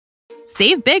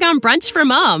Save big on brunch for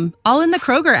mom, all in the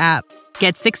Kroger app.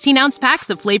 Get 16-ounce packs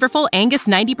of flavorful Angus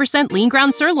 90% lean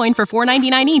ground sirloin for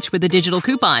 $4.99 each with a digital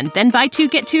coupon. Then buy 2,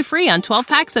 get 2 free on 12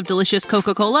 packs of delicious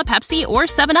Coca-Cola, Pepsi, or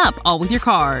 7-Up, all with your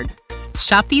card.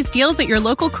 Shop these deals at your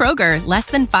local Kroger, less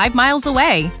than 5 miles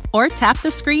away. Or tap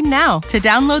the screen now to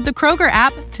download the Kroger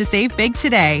app to save big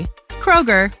today.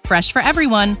 Kroger, fresh for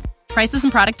everyone. Prices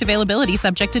and product availability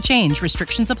subject to change.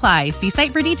 Restrictions apply. See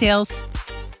site for details.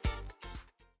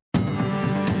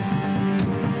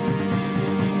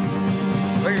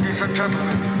 Ladies and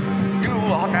gentlemen, you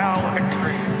are now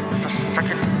entering the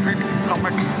Second Print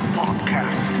Comics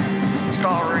Podcast,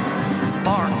 starring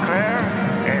Mark Claire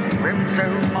and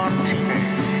Remso Martinez.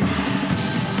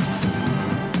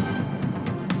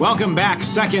 Welcome back,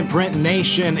 Second Print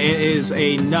Nation. It is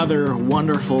another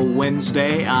wonderful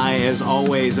Wednesday. I, as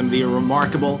always, am the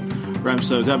remarkable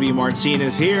Remso W.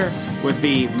 Martinez here with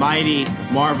the mighty,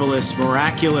 marvelous,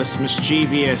 miraculous,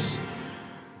 mischievous,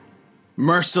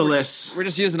 merciless. We're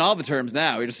just using all the terms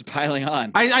now. We're just piling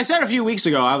on. I said a few weeks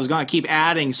ago I was going to keep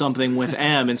adding something with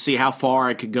M and see how far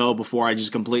I could go before I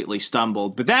just completely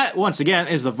stumbled. But that, once again,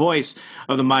 is the voice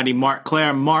of the mighty Mark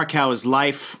Claire. Mark, how is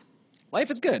life? Life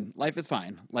is good. Life is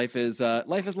fine. Life is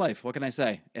life. What can I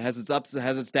say? It has its ups, it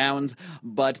has its downs.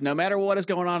 But no matter what is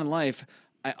going on in life,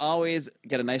 I always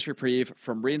get a nice reprieve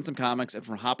from reading some comics and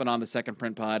from hopping on the Second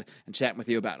Print Pod and chatting with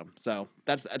you about them. So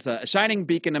that's a shining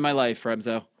beacon in my life,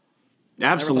 Remso. Absolutely.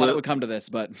 I never thought it would come to this,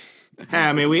 but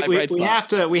I mean, we have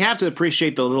to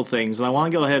appreciate the little things, and I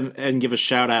want to go ahead and give a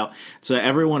shout out to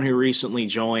everyone who recently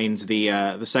joined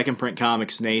the Second Print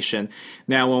Comics Nation.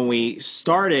 Now, when we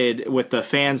started with the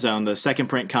fan zone, the Second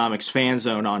Print Comics fan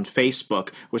zone on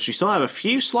Facebook, which we still have a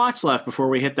few slots left before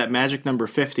we hit that magic number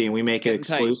 50 and we make it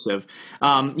exclusive.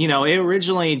 It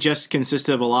originally just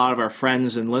consisted of a lot of our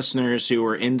friends and listeners who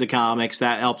were into comics.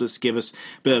 That helped us give us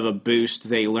a bit of a boost.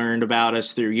 They learned about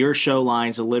us through your show,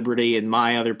 Lines of Liberty, and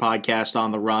my other podcast,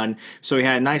 On the Run. So we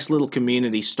had a nice little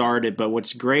community started, but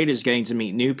what's great is getting to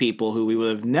meet new people who we would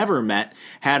have never met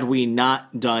had we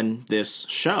not done this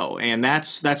show. And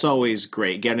that's always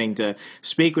great, getting to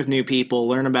speak with new people,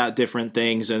 learn about different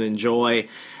things, and enjoy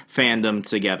fandom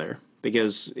together.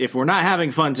 Because if we're not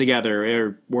having fun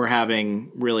together, we're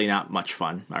having really not much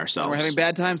fun ourselves. We're having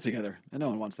bad times together, and no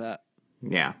one wants that.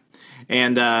 Yeah.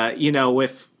 And,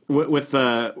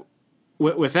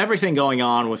 with everything going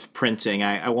on with printing,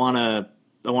 I want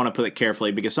to put it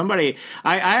carefully, because I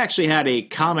actually had a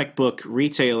comic book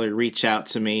retailer reach out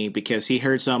to me because he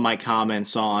heard some of my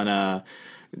comments on,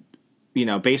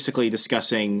 basically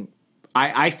discussing.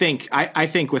 I think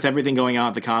with everything going on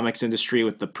with the comics industry,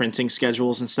 with the printing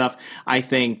schedules and stuff, I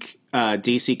think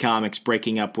DC Comics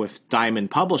breaking up with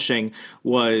Diamond Publishing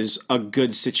was a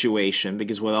good situation,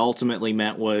 because what it ultimately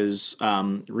meant was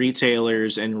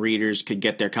retailers and readers could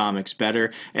get their comics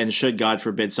better, and should, God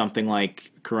forbid, something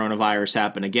like coronavirus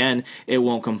happen again, it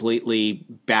won't completely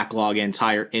backlog an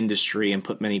entire industry and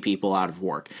put many people out of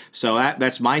work. So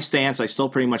that's my stance. I still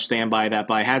pretty much stand by that,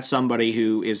 but I had somebody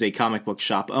who is a comic book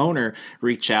shop owner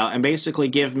reach out and basically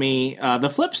give me the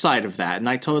flip side of that, and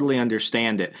I totally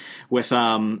understand it.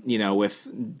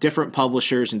 With different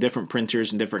publishers and different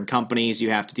printers and different companies,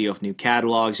 you have to deal with new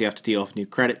catalogs, you have to deal with new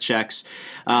credit checks.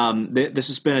 This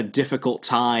has been a difficult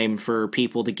time for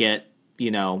people to get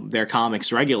their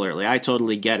comics regularly. I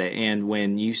totally get it. And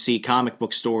when you see comic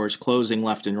book stores closing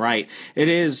left and right, it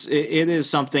is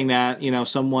something that is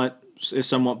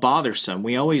somewhat bothersome.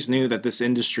 We always knew that this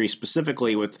industry,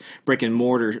 specifically with brick and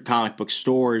mortar comic book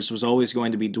stores, was always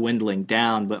going to be dwindling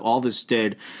down, but all this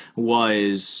did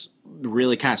was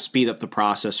really kind of speed up the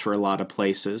process for a lot of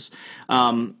places.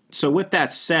 So with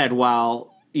that said,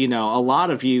 while a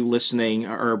lot of you listening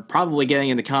are probably getting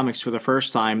into comics for the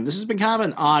first time, this has been kind of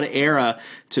an odd era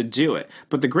to do it.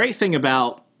 But the great thing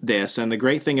about this, and the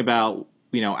great thing about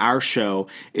our show,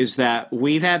 is that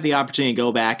we've had the opportunity to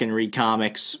go back and read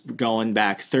comics going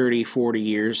back 30, 40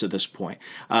 years at this point.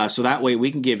 So that way we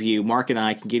can give you, Mark and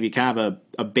I can give you kind of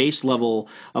a base level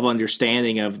of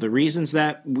understanding of the reasons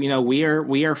that, we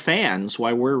are fans,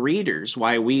 why we're readers,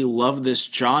 why we love this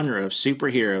genre of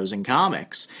superheroes and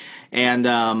comics. And,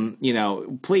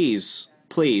 please,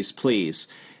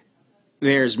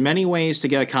 there's many ways to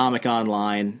get a comic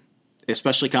online,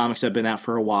 especially comics that have been out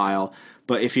for a while.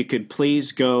 But if you could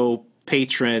please go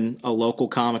patron a local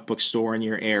comic book store in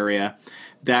your area,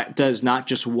 that does not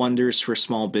just wonders for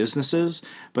small businesses,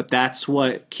 but that's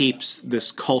what keeps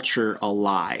this culture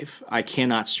alive. I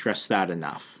cannot stress that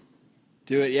enough.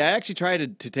 Do it. Yeah, I actually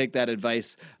tried to take that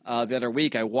advice the other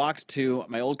week. I walked to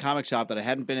my old comic shop that I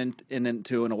hadn't been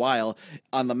into in a while.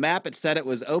 On the map, it said it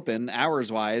was open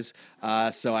hours-wise,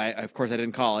 so of course, I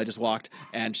didn't call. I just walked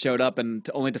and showed up, and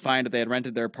only to find that they had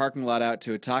rented their parking lot out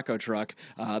to a taco truck.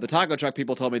 The taco truck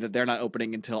people told me that they're not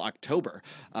opening until October,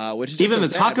 which is just Even so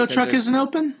the sad taco because truck isn't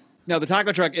open? No, the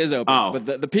taco truck is open, Oh.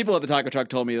 but the people at the taco truck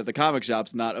told me that the comic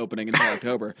shop's not opening until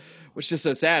October, which is just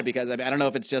so sad because I don't know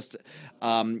if it's just,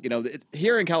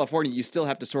 here in California, you still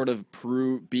have to sort of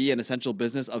be an essential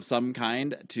business of some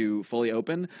kind to fully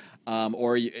open,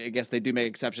 I guess they do make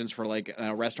exceptions for like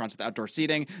restaurants with outdoor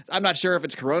seating. I'm not sure if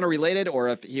it's Corona related or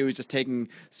if he was just taking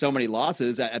so many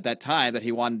losses at that time that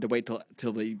he wanted to wait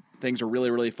till the things are really,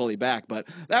 really fully back. But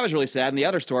that was really sad. And the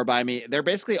other store by me, they're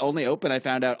basically only open, I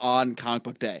found out, on Comic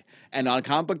Book Day. And on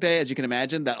Comic Book Day, as you can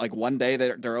imagine, that like one day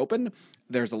they're open,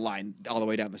 there's a line all the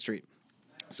way down the street.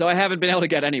 So I haven't been able to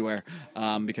get anywhere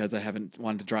because I haven't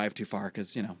wanted to drive too far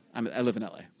because, I live in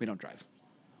LA. We don't drive.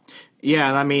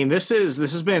 Yeah, I mean, this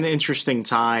has been an interesting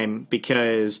time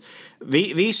because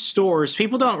these stores,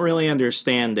 people don't really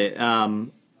understand it.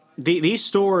 These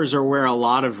stores are where a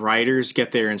lot of writers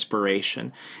get their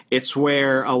inspiration. It's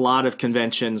where a lot of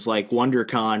conventions like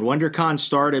WonderCon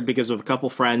started because of a couple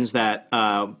friends that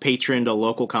patroned a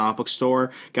local comic book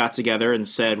store, got together and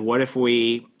said, what if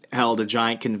we held a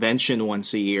giant convention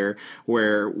once a year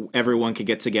where everyone could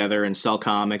get together and sell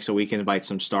comics so we can invite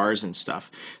some stars and stuff.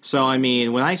 So, I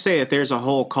mean, when I say that there's a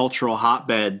whole cultural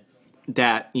hotbed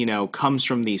that, comes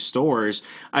from these stores,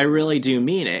 I really do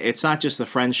mean it. It's not just the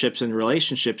friendships and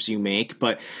relationships you make,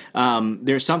 but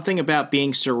there's something about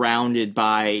being surrounded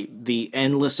by the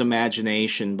endless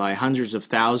imagination by hundreds of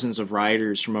thousands of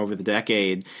writers from over the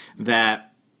decade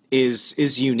that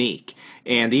is unique.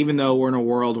 And even though we're in a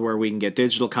world where we can get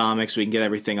digital comics, we can get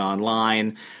everything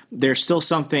online, there's still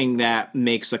something that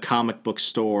makes a comic book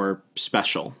store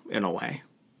special in a way.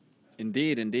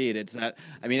 Indeed. It's that.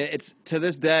 I mean, it's to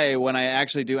this day when I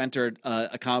actually do enter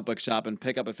a comic book shop and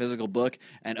pick up a physical book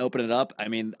and open it up. I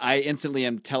mean, I instantly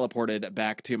am teleported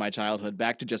back to my childhood,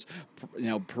 back to just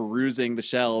perusing the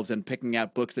shelves and picking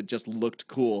out books that just looked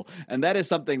cool. And that is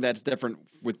something that's different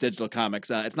with digital comics.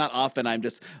 It's not often I'm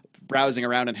just browsing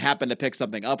around and happen to pick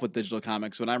something up with digital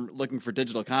comics. When I'm looking for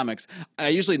digital comics, I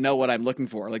usually know what I'm looking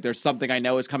for. Like there's something I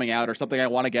know is coming out or something I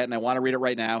want to get and I want to read it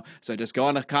right now. So I just go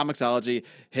on to Comixology,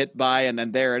 hit buy, and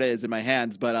then there it is in my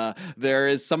hands. But there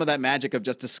is some of that magic of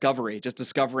just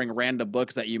discovering random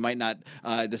books that you might not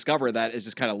discover that is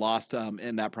just kind of lost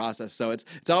in that process. So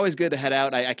it's always good to head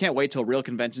out. I can't wait till real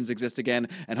conventions exist again.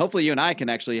 And hopefully you and I can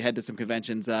actually head to some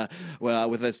conventions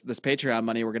with this Patreon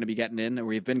money we're going to be getting in, or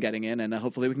we've been getting in, and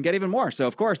hopefully we can get even more. So,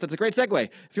 of course, that's a great segue.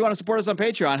 If you want to support us on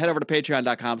Patreon, head over to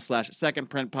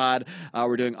patreon.com/secondprintpod.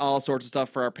 We're doing all sorts of stuff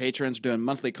for our patrons. We're doing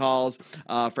monthly calls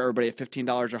for everybody at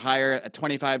 $15 or higher. At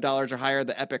 $25 or higher,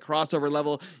 the epic crossover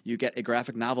level, you get a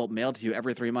graphic novel mailed to you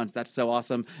every 3 months. That's so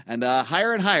awesome. And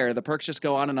higher and higher, the perks just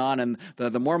go on. And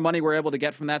the more money we're able to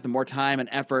get from that, the more time and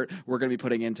effort we're going to be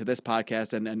putting into this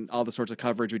podcast and all the sorts of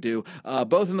coverage we do,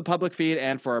 both in the public feed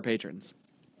and for our patrons.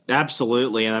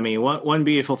 Absolutely. And I mean, one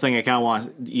beautiful thing I kind of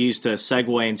want to use to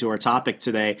segue into our topic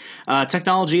today,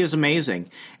 technology is amazing.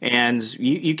 And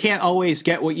you can't always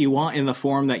get what you want in the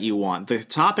form that you want. The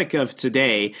topic of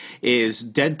today is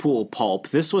Deadpool Pulp.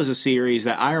 This was a series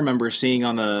that I remember seeing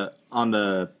on the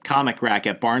comic rack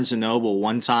at Barnes & Noble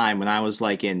one time when I was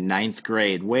like in 9th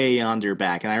grade, way under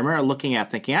back. And I remember looking at it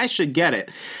thinking, I should get it.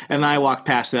 And I walked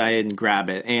past it, I didn't grab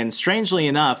it. And strangely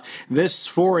enough, this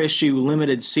 4-issue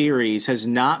limited series has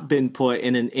not been put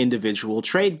in an individual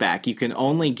trade back. You can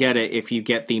only get it if you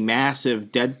get the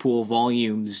massive Deadpool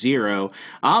Volume 0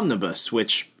 Omnibus,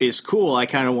 which is cool. I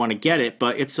kind of want to get it,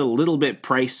 but it's a little bit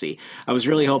pricey. I was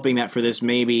really hoping that for this,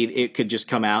 maybe it could just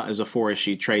come out as a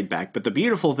 4-issue trade back. But the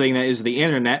beautiful thing is the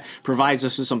internet provides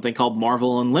us with something called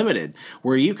Marvel Unlimited,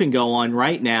 where you can go on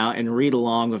right now and read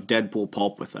along with Deadpool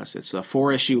Pulp with us. It's a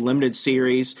 4-issue limited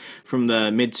series from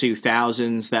the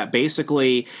mid-2000s that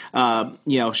basically,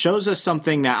 shows us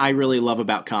something that I really love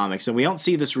about comics. And we don't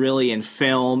see this really in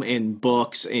film, in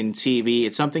books, in TV.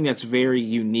 It's something that's very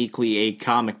uniquely a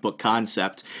comic book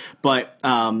concept. But,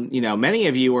 many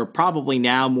of you are probably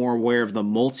now more aware of the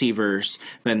multiverse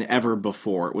than ever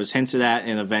before. It was hinted at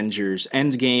in Avengers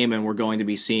Endgame, and we're going to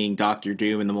be seeing Doctor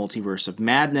Doom in the Multiverse of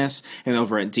Madness. And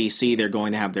over at DC, they're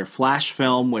going to have their Flash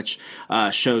film, which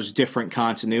shows different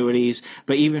continuities.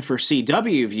 But even for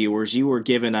CW viewers, you were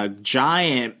given a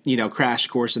giant, crash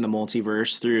course in the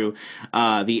multiverse through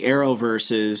the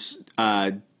Arrowverse's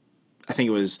I think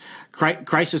it was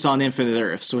Crisis on Infinite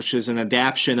Earths, which is an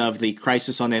adaptation of the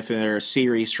Crisis on Infinite Earths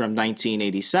series from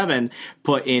 1987,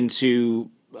 put into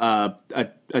a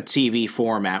TV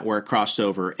format where it crossed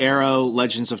over Arrow,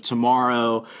 Legends of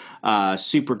Tomorrow,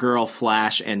 Supergirl,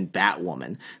 Flash, and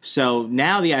Batwoman. So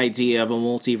now the idea of a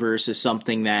multiverse is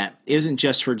something that isn't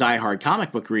just for diehard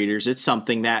comic book readers. It's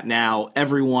something that now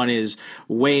everyone is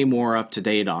way more up to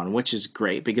date on, which is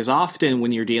great, because often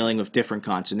when you're dealing with different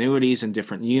continuities and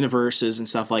different universes and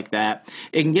stuff like that,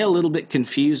 it can get a little bit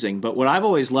confusing. But what I've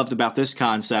always loved about this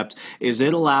concept is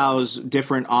it allows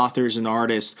different authors and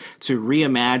artists to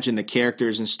reimagine the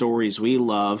characters and stories we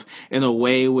love in a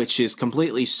way which is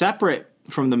completely separate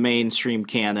from the mainstream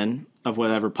canon of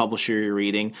whatever publisher you're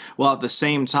reading, while at the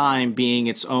same time being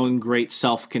its own great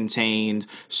self-contained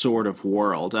sort of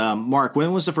world. Mark,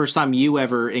 when was the first time you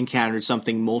ever encountered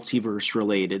something multiverse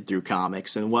related through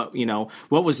comics, and what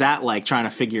was that like trying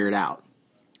to figure it out?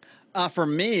 For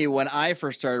me, when I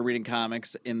first started reading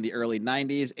comics in the early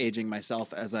 90s, aging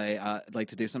myself as I like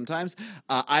to do sometimes,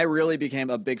 I really became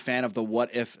a big fan of the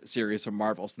What If series from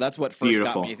Marvel. So that's what first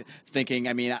got me thinking.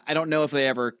 I mean, I don't know if they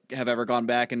have ever gone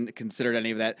back and considered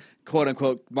any of that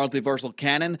quote-unquote multiversal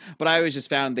canon, but I always just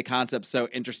found the concept so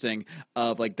interesting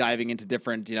of like diving into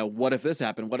different, what if this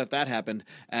happened? What if that happened?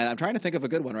 And I'm trying to think of a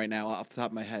good one right now off the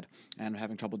top of my head, and I'm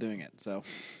having trouble doing it. So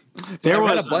I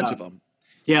read a bunch of them.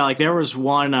 Yeah, like there was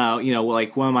one,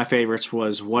 like one of my favorites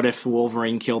was What If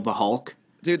Wolverine Killed the Hulk?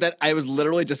 Dude, that I was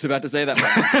literally just about to say that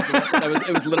one.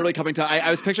 It was literally coming to. I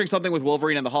was picturing something with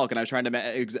Wolverine and the Hulk, and I was trying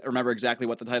to remember exactly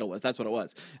what the title was. That's what it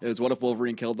was. It was What If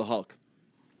Wolverine Killed the Hulk?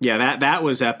 Yeah, that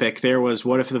was epic. There was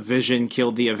What If the Vision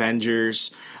Killed the Avengers?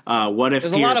 What if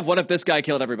there's a lot of What If This Guy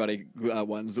Killed Everybody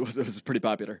ones. It was pretty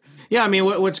popular. Yeah, I mean,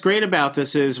 what's great about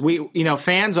this is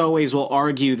fans always will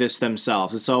argue this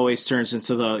themselves. It always turns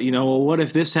into the, well, what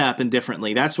if this happened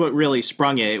differently? That's what really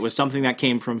sprung it. It was something that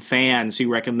came from fans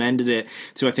who recommended it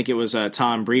to, I think it was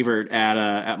Tom Brevoort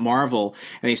at Marvel,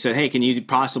 and he said, hey, can you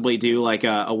possibly do like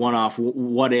a one-off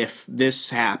what if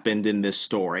this happened in this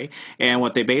story? And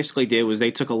what they basically did was they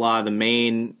took a lot of the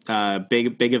main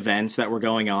big events that were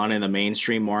going on in the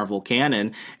mainstream Marvel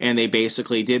canon, and they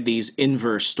basically did these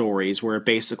inverse stories where it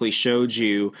basically showed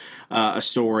you a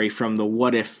story from the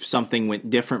what if something went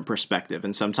different perspective.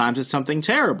 And sometimes it's something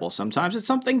terrible, sometimes it's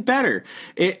something better.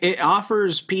 It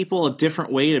offers people a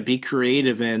different way to be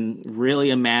creative and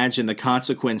really imagine the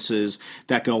consequences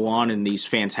that go on in these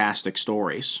fantastic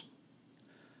stories.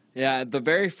 Yeah, the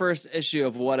very first issue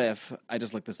of What If, I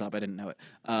just looked this up, I didn't know it,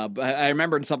 but I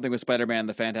remembered something with Spider-Man and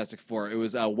the Fantastic Four. It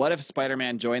was What If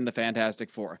Spider-Man Joined the Fantastic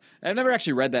Four. I've never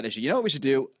actually read that issue. You know what we should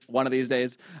do one of these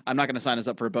days? I'm not going to sign us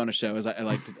up for a bonus show, as I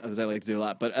like to do a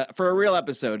lot, but for a real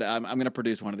episode, I'm going to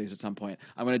produce one of these at some point.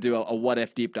 I'm going to do a What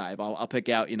If deep dive. I'll pick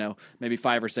out, maybe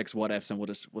 5 or 6 What Ifs, and we'll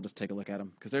just take a look at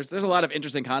them, because there's a lot of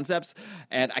interesting concepts,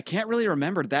 and I can't really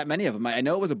remember that many of them. I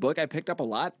know it was a book I picked up a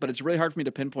lot, but it's really hard for me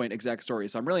to pinpoint exact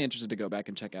stories, so I'm really interested to go back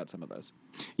and check out some of those.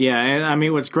 Yeah, and I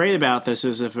mean, what's great about this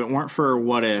is if it weren't for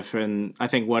What If, and I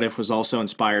think What If was also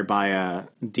inspired by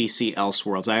DC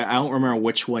Elseworlds. I don't remember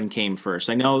which one came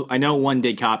first. I know one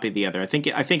did copy the other. I think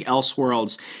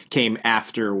Elseworlds came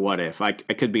after What If. I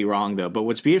could be wrong though. But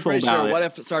what's beautiful Pretty about sure it? What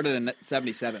If started in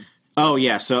 '77. Oh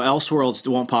yeah, so Elseworlds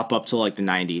won't pop up till like the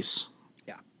 '90s.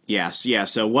 Yes, yeah.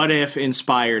 So What If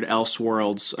inspired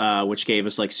Elseworlds, which gave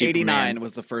us like Superman. '89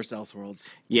 was the first Elseworlds.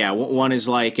 Yeah, one is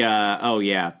like,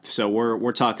 So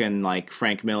we're talking like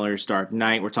Frank Miller's Dark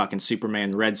Knight. We're talking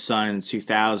Superman Red Sun in the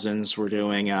 2000s. We're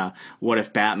doing What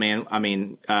If Batman. I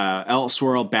mean,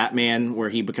 Elseworld Batman, where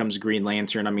he becomes Green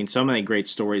Lantern. I mean, so many great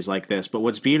stories like this. But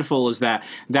what's beautiful is that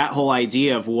whole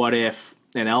idea of What If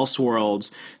and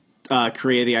Elseworlds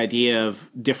create the idea of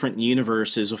different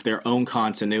universes with their own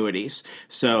continuities.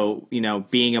 So,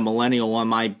 being a millennial, one of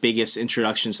my biggest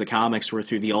introductions to comics were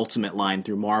through the Ultimate line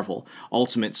through Marvel.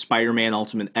 Ultimate Spider-Man,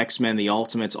 Ultimate X-Men, the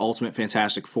Ultimates, Ultimate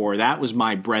Fantastic Four. That was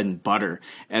my bread and butter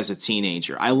as a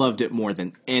teenager. I loved it more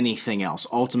than anything else.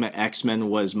 Ultimate X-Men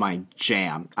was my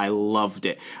jam. I loved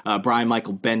it. Brian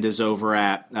Michael Bendis over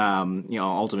at,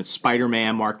 Ultimate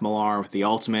Spider-Man, Mark Millar with the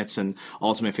Ultimates, and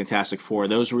Ultimate Fantastic Four.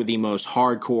 Those were the most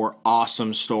hardcore,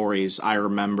 awesome stories I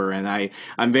remember, and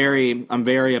I'm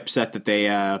very upset that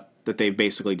they've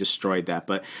basically destroyed that.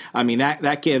 But I mean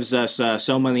that gives us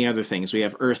so many other things. We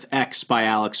have Earth X by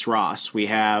Alex Ross. We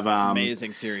have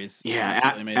amazing series.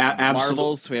 Yeah,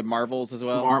 Marvels. We have Marvels as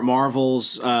well.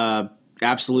 Marvels.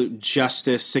 Absolute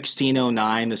Justice,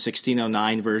 1609, the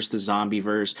 1609 verse, the zombie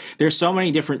verse. There's so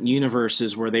many different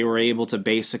universes where they were able to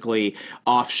basically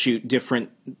offshoot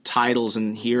different titles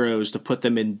and heroes to put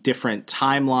them in different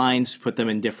timelines, put them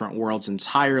in different worlds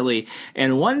entirely.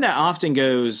 And one that often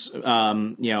goes,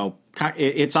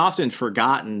 it's often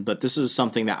forgotten, but this is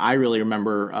something that I really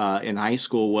remember in high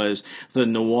school was the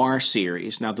Noir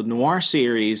series. Now, the Noir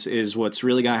series is what's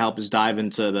really going to help us dive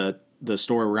into the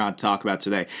story we're going to talk about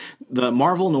today. The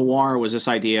Marvel Noir was this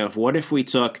idea of what if we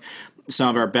took some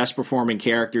of our best performing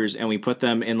characters and we put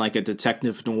them in like a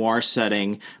detective noir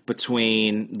setting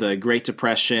between the Great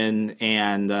Depression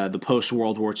and the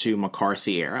post-World War II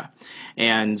McCarthy era.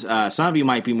 And some of you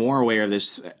might be more aware of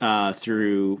this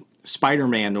through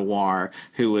Spider-Man Noir,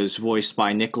 who was voiced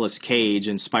by Nicolas Cage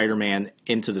in Spider-Man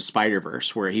Into the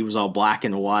Spider-Verse, where he was all black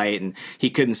and white and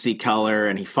he couldn't see color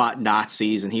and he fought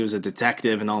Nazis and he was a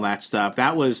detective and all that stuff.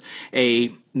 That was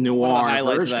a noir One of the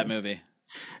highlights version of that movie.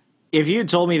 If you had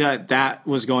told me that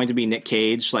was going to be Nick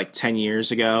Cage like 10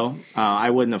 years ago,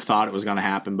 I wouldn't have thought it was going to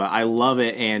happen, but I love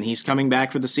it, and he's coming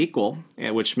back for the sequel,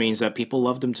 which means that people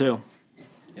loved him too.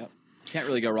 Can't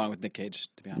really go wrong with Nick Cage,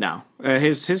 to be honest. No.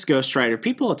 His Ghost Rider,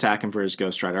 people attack him for his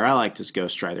Ghost Rider. I liked his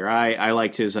Ghost Rider. I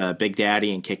liked his Big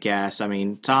Daddy and Kick-Ass. I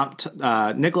mean,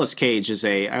 Nicolas Cage is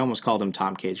I almost called him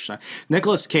Tom Cage.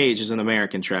 Nicolas Cage is an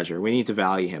American treasure. We need to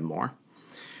value him more.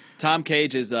 Tom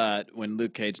Cage is when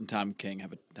Luke Cage and Tom King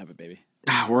have a baby.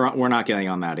 We're not getting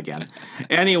on that again.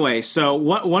 Anyway, so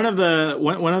one of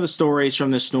the stories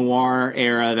from this noir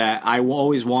era that I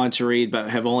always wanted to read but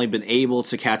have only been able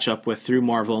to catch up with through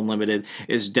Marvel Unlimited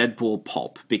is Deadpool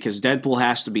pulp, because Deadpool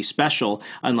has to be special,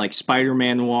 unlike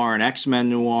Spider-Man Noir and X-Men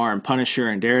Noir and Punisher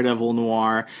and Daredevil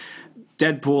Noir.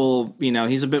 Deadpool,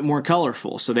 he's a bit more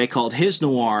colorful, so they called his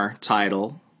noir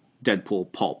title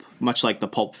Deadpool pulp, much like the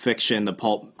Pulp Fiction, the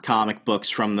pulp comic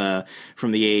books from the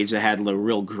age that had the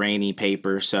real grainy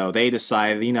paper. So they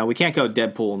decided, we can't go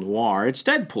Deadpool noir. It's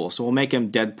Deadpool, so we'll make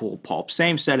him Deadpool pulp.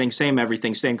 Same setting, same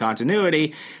everything, same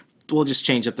continuity. We'll just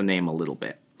change up the name a little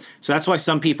bit. So that's why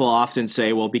some people often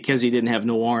say, well, because he didn't have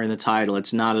noir in the title,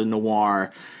 it's not a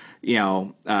noir,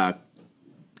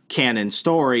 canon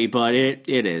story, but it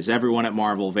is. Everyone at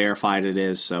Marvel verified it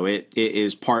is, so it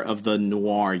is part of the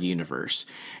noir universe.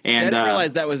 And I didn't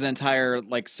realize that was an entire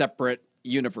separate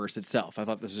universe itself. I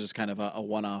thought this was just kind of a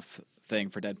one-off thing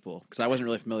for Deadpool, because I wasn't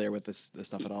really familiar with this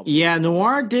stuff at all. Yeah,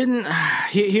 noir didn't.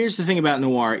 Here's the thing about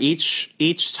noir: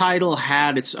 each title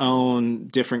had its own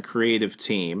different creative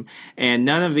team, and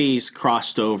none of these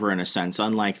crossed over in a sense.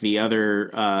 Unlike the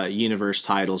other universe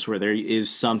titles, where there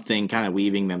is something kind of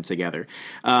weaving them together,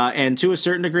 and to a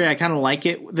certain degree, I kind of like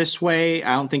it this way.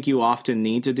 I don't think you often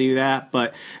need to do that,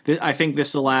 but I think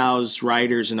this allows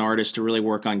writers and artists to really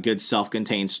work on good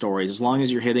self-contained stories, as long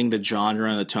as you're hitting the genre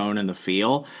and the tone and the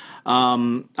feel.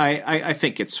 I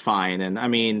think it's fine. And I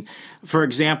mean, for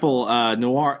example,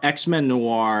 X-Men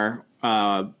Noir,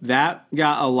 that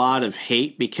got a lot of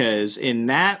hate because in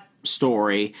that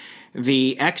story,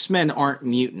 the X-Men aren't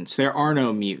mutants. There are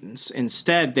no mutants.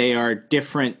 Instead, they are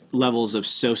different levels of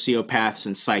sociopaths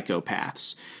and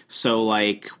psychopaths. So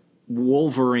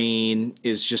Wolverine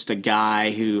is just a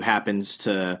guy who happens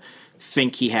to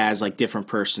think he has different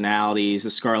personalities. The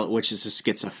Scarlet Witch is a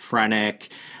schizophrenic.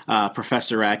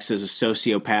 Professor X is a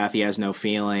sociopath. He has no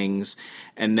feelings.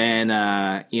 And then,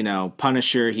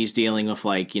 Punisher, he's dealing with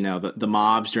the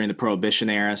mobs during the Prohibition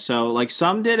era. So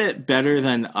some did it better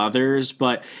than others,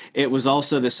 but it was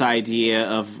also this idea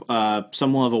of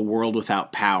somewhat of a world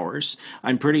without powers.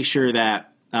 I'm pretty sure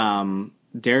that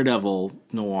Daredevil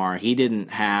Noir, he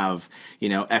didn't have,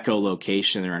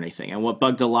 echolocation or anything. And what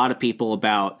bugged a lot of people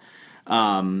about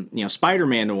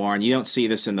Spider-Man Noir, and you don't see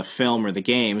this in the film or the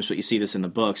games, but you see this in the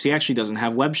books, he actually doesn't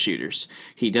have web shooters.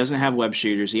 He doesn't have web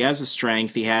shooters. He has the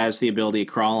strength, he has the ability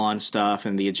to crawl on stuff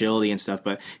and the agility and stuff,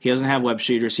 but he doesn't have web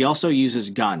shooters. He also uses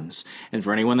guns. And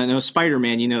for anyone that knows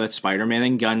Spider-Man, you know that Spider-Man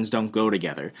and guns don't go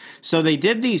together. So they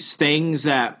did these things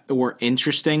that were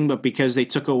interesting, but because they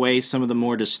took away some of the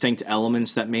more distinct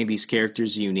elements that made these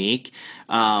characters unique,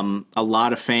 a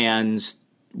lot of fans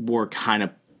were kind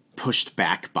of pushed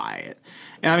back by it.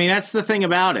 And I mean, that's the thing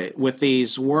about it with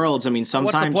these worlds. I mean,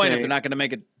 sometimes what's the point if they're not going to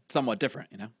make it somewhat different,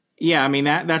 Yeah, I mean,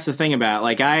 that's the thing about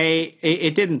it.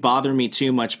 It didn't bother me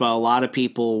too much, but a lot of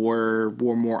people were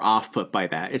more off put by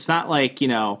that. It's not like,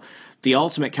 the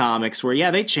Ultimate Comics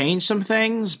where, they changed some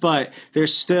things, but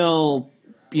there's still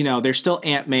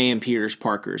Aunt May and Peter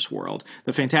Parker's world.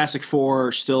 The Fantastic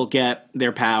Four still get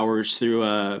their powers through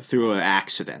an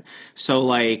accident.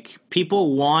 So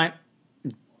people want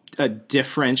a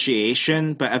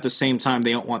differentiation, but at the same time,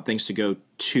 they don't want things to go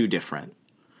too different.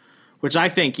 which I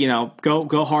think,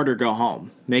 go hard or go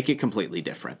home. Make it completely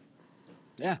different.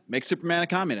 Yeah, make Superman a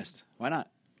communist. Why not?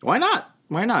 Why not?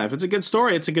 Why not? If it's a good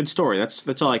story, it's a good story.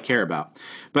 That's all I care about.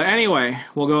 But anyway,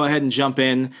 we'll go ahead and jump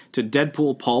in to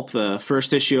Deadpool Pulp, the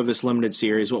first issue of this limited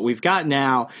series. What we've got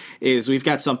now is we've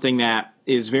got something that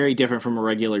is very different from a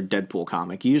regular Deadpool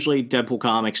comic. Usually Deadpool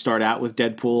comics start out with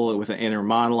Deadpool with an inner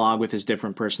monologue with his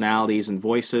different personalities and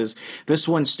voices. This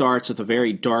one starts with a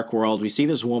very dark world. We see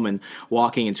this woman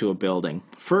walking into a building.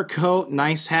 Fur coat,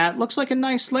 nice hat, looks like a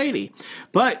nice lady.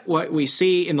 But what we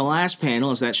see in the last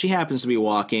panel is that she happens to be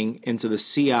walking into the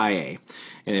CIA.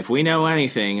 And if we know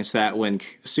anything, it's that when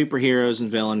superheroes and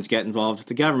villains get involved with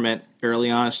the government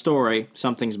early on a story,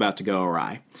 something's about to go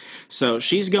awry. So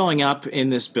she's going up in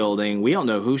this building. We don't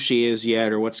know who she is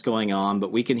yet or what's going on,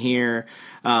 but we can hear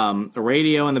a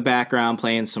radio in the background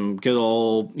playing some good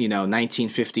old,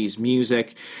 1950s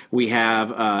music. We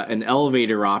have an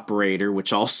elevator operator,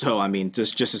 which also,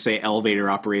 just to say elevator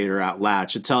operator out loud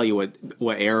should tell you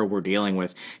what era we're dealing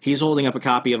with. He's holding up a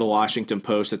copy of the Washington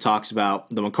Post that talks about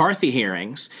the McCarthy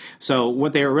hearings. So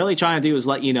what they were really trying to do is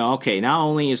let you know, okay, not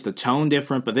only is the tone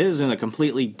different, but this is in a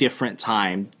completely different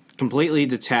time, completely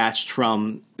detached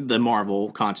from the Marvel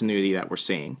continuity that we're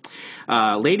seeing.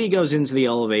 Lady goes into the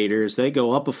elevators. They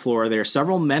go up a floor. There are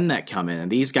several men that come in.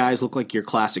 And these guys look like your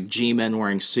classic G-men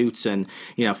wearing suits and,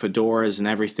 fedoras and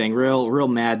everything. Real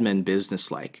madmen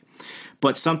business-like.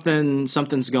 But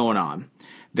something's going on.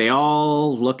 They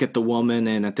all look at the woman,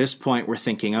 and at this point, we're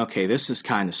thinking, okay, this is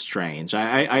kind of strange.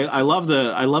 I love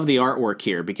the artwork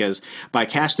here because by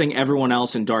casting everyone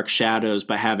else in dark shadows,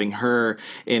 by having her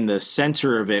in the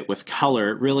center of it with color,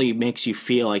 it really makes you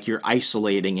feel like you're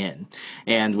isolating in.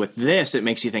 And with this, it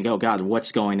makes you think, oh God,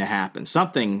 what's going to happen?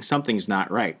 Something's not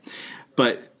right.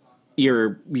 But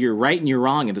you're right and you're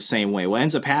wrong in the same way. What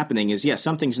ends up happening is, yes,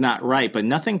 something's not right, but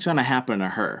nothing's going to happen to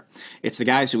her. It's the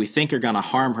guys who we think are going to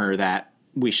harm her that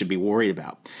we should be worried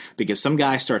about, because some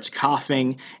guy starts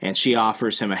coughing and she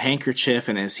offers him a handkerchief,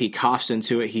 and as he coughs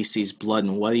into it, he sees blood,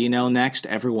 and what do you know next?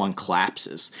 Everyone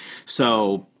collapses.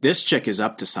 So this chick is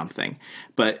up to something.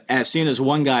 But as soon as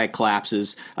one guy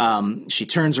collapses, she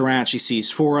turns around, she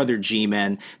sees 4 other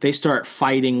G-men. They start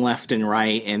fighting left and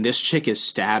right, and this chick is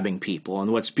stabbing people.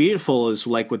 And what's beautiful is,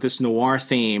 like, with this noir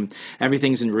theme,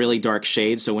 everything's in really dark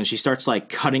shades. So when she starts, like,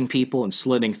 cutting people and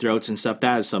slitting throats and stuff,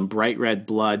 that is some bright red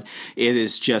blood. It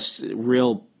is just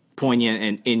real poignant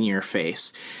and in your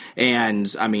face. And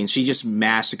she just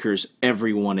massacres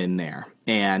everyone in there.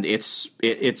 And it's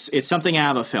something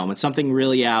out of a film. It's something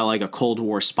really out of like a Cold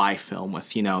War spy film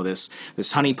with, this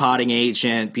honeypotting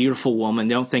agent, beautiful woman,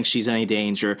 don't think she's any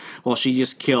danger. Well, she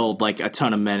just killed like a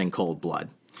ton of men in cold blood.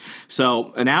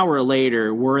 So an hour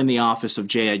later, we're in the office of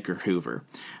J. Edgar Hoover,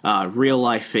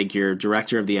 real-life figure,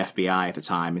 director of the FBI at the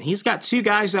time. And he's got 2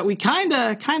 guys that we kind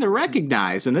of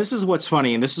recognize. And this is what's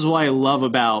funny, and this is what I love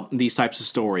about these types of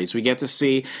stories. We get to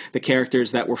see the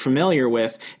characters that we're familiar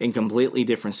with in completely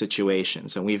different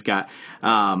situations. And we've got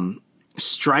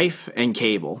Strife and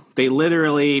Cable. They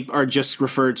literally are just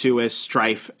referred to as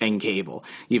Strife and Cable.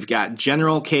 You've got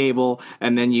General Cable,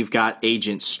 and then you've got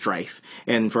Agent Strife.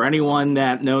 And for anyone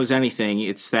that knows anything,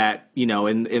 it's that, in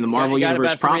the Marvel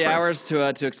universe proper. You got about 3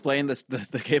 hours to explain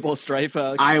the Cable Strife.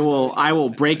 I will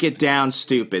break it down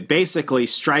stupid. Basically,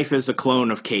 Strife is a clone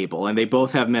of Cable, and they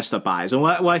both have messed up eyes. And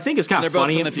what I think is kind of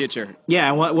funny, both from the future. Yeah,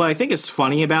 and what I think is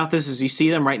funny about this is you see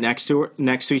them right next to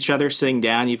each other, sitting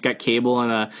down. You've got Cable in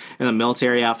a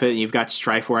military outfit, and you've got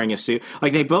Strife wearing a suit.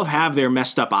 Like, they both have their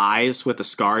messed up eyes with the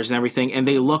scars and everything, and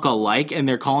they look alike, and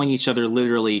they're calling each other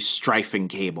literally Strife and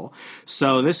Cable.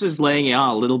 So this is laying it on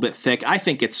a little bit thick. I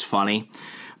think it's funny.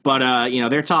 But,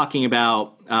 they're talking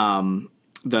about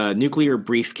the nuclear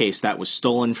briefcase that was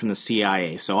stolen from the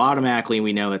CIA. So automatically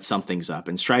we know that something's up.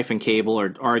 And Strife and Cable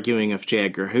are arguing with J.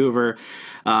 Edgar Hoover.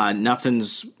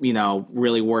 Nothing's,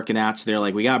 really working out. So they're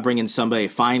like, we got to bring in somebody,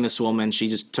 find this woman. She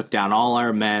just took down all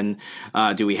our men.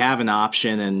 Do we have an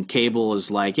option? And Cable is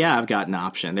like, yeah, I've got an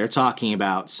option. They're talking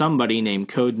about somebody named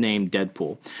Codename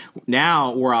Deadpool.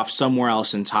 Now we're off somewhere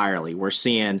else entirely. We're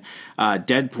seeing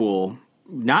Deadpool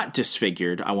not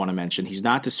disfigured. I want to mention he's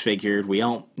not disfigured.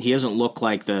 He doesn't look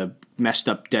like the messed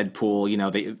up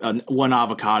Deadpool. One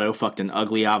avocado fucked an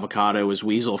ugly avocado, as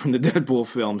Weasel from the Deadpool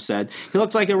film said. He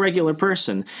looks like a regular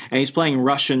person, and he's playing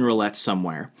Russian roulette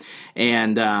somewhere.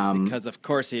 And because of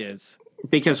course he is.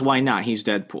 Because why not? He's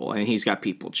Deadpool, and he's got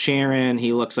people cheering.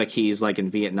 He looks like he's like in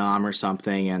Vietnam or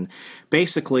something, and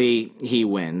basically he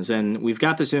wins. And we've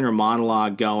got this inner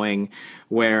monologue going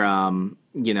where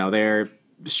they're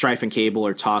Strife and Cable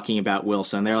are talking about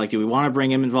Wilson. They're like, do we want to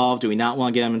bring him involved? Do we not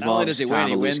want to get him involved? Not only does he win,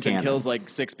 he wins and kills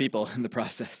like 6 people in the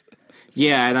process.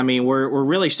 Yeah, and I mean we're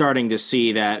really starting to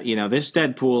see that this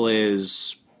Deadpool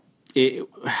is.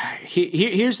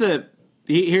 Here's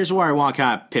where I want to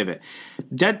kind of pivot.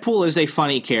 Deadpool is a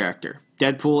funny character.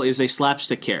 Deadpool is a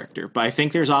slapstick character, but I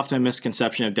think there's often a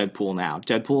misconception of Deadpool now.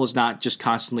 Deadpool is not just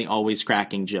constantly always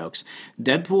cracking jokes.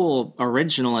 Deadpool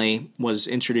originally was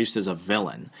introduced as a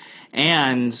villain.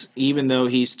 And even though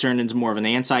he's turned into more of an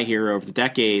anti-hero over the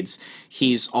decades,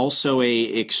 he's also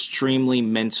a extremely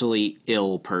mentally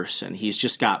ill person. He's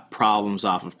just got problems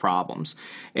off of problems.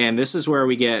 And this is where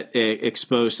we get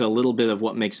exposed to a little bit of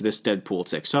what makes this Deadpool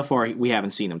tick. So far, we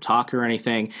haven't seen him talk or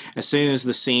anything. As soon as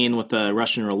the scene with the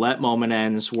Russian roulette moment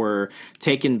ends, we're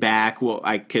taken back what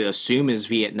I could assume is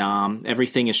Vietnam.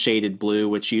 Everything is shaded blue,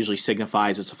 which usually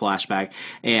signifies it's a flashback.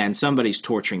 And somebody's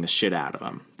torturing the shit out of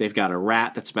him. They've got a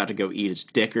rat that's about to go eat his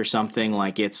dick or something.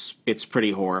 Like it's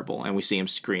pretty horrible, and we see him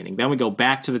screaming. Then we go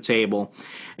back to the table,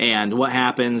 and what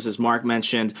happens, as Mark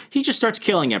mentioned, he just starts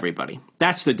killing everybody.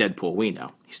 That's the Deadpool we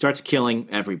know. He starts killing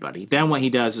everybody. Then what he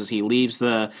does is he leaves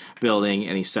the building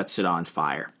and he sets it on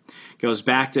fire. Goes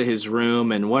back to his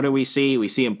room, and what do we see? We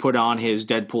see him put on his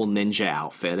Deadpool ninja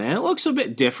outfit, and it looks a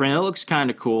bit different. It looks kind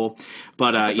of cool,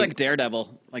 but it's like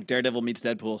Daredevil, like Daredevil meets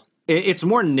Deadpool. It's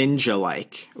more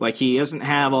ninja-like. Like he doesn't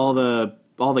have all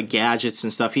the gadgets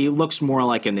and stuff. He looks more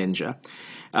like a ninja.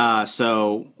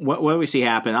 So what do we see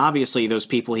happen? Obviously, those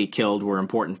people he killed were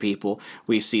important people.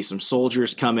 We see some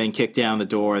soldiers come in, kick down the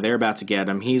door. They're about to get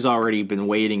him. He's already been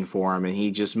waiting for him, and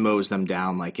he just mows them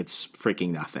down like it's freaking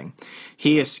nothing.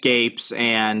 He escapes,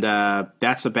 and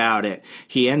that's about it.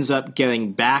 He ends up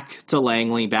getting back to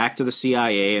Langley, back to the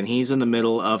CIA, and he's in the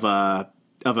middle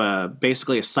of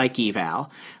basically a psych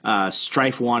eval.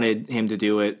 Strife wanted him to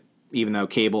do it, even though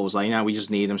Cable was like, no, we just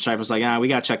need him. Strife was like, we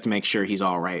got to check to make sure he's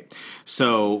all right.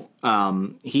 So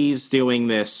he's doing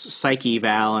this psych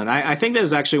eval, and I think that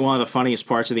is actually one of the funniest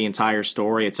parts of the entire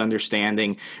story. It's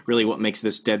understanding really what makes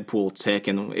this Deadpool tick,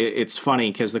 and it's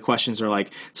funny because the questions are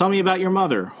like, tell me about your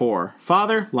mother, whore.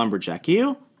 Father, lumberjack.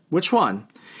 You? Which one?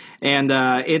 And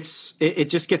it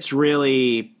just gets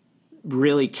really,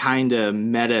 really kind of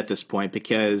meta at this point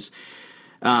because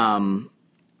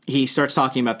he starts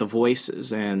talking about the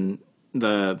voices, and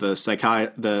the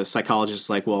psychologist is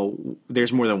like, well,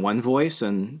 there's more than one voice,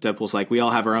 and Deadpool's like, we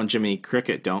all have our own Jiminy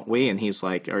Cricket, don't we? And he's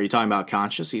like, are you talking about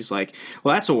conscious? He's like,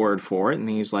 well, that's a word for it. And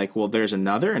he's like, well, there's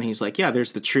another, and he's like, yeah,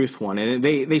 there's the truth one. And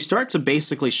they start to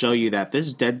basically show you that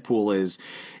this Deadpool is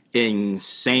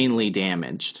insanely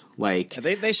damaged. Like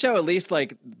they show at least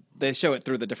like they show it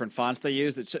through the different fonts they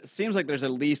use. It seems like there's at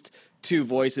least two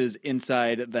voices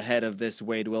inside the head of this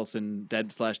Wade Wilson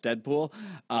Deadpool.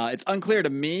 It's unclear to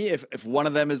me if one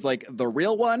of them is like the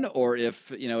real one, or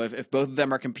if if both of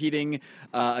them are competing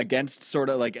against sort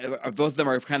of like both of them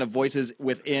are kind of voices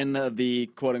within the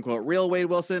quote unquote real Wade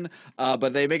Wilson.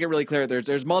 But they make it really clear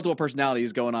there's multiple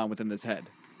personalities going on within this head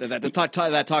that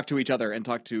talk to each other and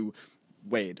talk to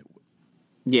Wade.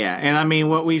 Yeah, and I mean,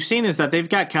 what we've seen is that they've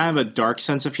got kind of a dark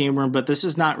sense of humor, but this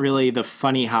is not really the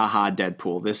funny haha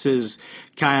Deadpool. This is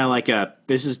kind of like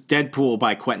this is Deadpool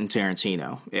by Quentin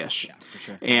Tarantino-ish. Yeah, for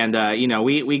sure. And,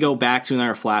 we go back to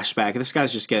another flashback. This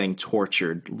guy's just getting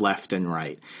tortured left and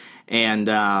right. And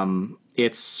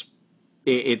it's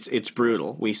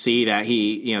brutal. We see that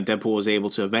Deadpool is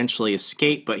able to eventually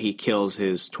escape, but he kills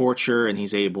his torturer, and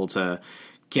he's able to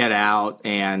get out,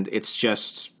 and it's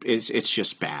just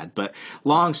bad. But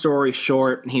long story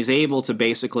short, he's able to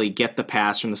basically get the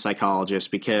pass from the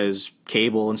psychologist because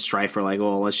Cable and Strife are like,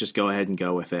 well, let's just go ahead and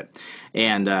go with it.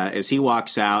 And as he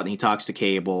walks out and he talks to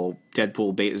Cable,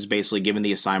 Deadpool is basically given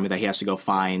the assignment that he has to go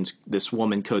find this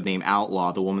woman codenamed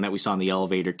Outlaw, the woman that we saw in the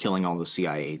elevator killing all the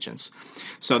CIA agents.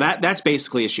 So that's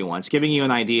basically issue one. It's giving you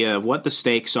an idea of what the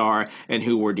stakes are and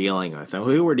who we're dealing with. And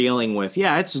who we're dealing with,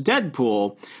 yeah, it's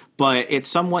Deadpool, but it's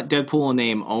somewhat Deadpool in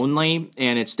name only,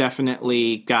 and it's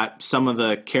definitely got some of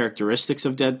the characteristics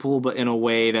of Deadpool, but in a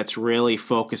way that's really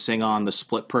focusing on the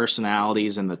split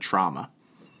personalities and the trauma.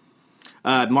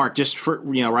 Mark, just for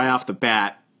right off the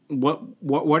bat,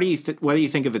 what do you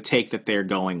think of the take that they're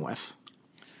going with?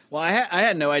 Well, I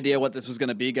had no idea what this was going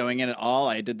to be going in at all.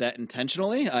 I did that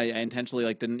intentionally. I intentionally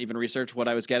didn't even research what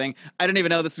I was getting. I didn't even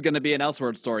know this was going to be an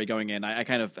Elseworld story going in. I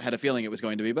kind of had a feeling it was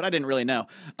going to be, but I didn't really know.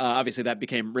 Obviously, that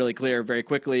became really clear very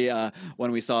quickly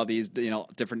when we saw these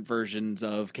different versions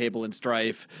of Cable and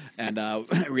Strife, and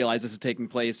realized this is taking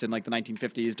place in like the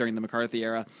 1950s during the McCarthy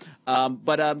era.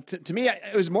 But to me,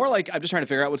 it was more like I'm just trying to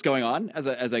figure out what's going on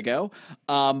as I go.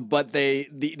 But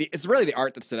it's really the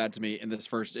art that stood out to me in this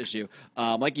first issue.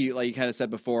 Like you kind of said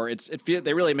before,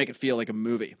 they really make it feel like a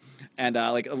movie, and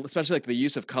like especially like the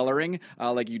use of coloring,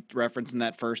 like you referenced in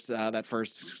that first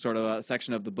sort of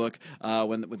section of the book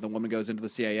when the woman goes into the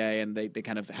CIA and they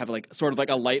kind of have like sort of like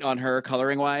a light on her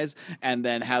coloring wise, and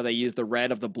then how they use the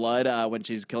red of the blood when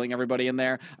she's killing everybody in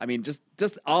there. I mean, just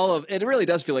all of it really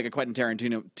does feel like a Quentin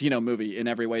Tarantino movie in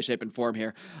every way, shape, and form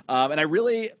here, and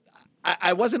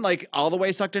I wasn't like all the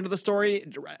way sucked into the story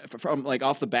from like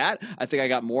off the bat. I think I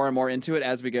got more and more into it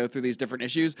as we go through these different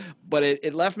issues, but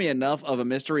it left me enough of a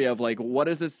mystery of like, what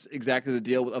is this exactly the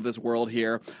deal of this world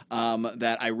here,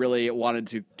 that I really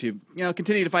wanted to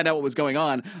continue to find out what was going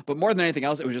on. But more than anything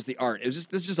else, it was just the art. This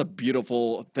is just a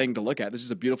beautiful thing to look at. This is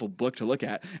a beautiful book to look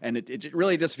at. And it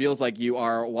really just feels like you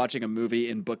are watching a movie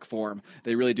in book form.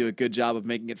 They really do a good job of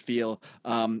making it feel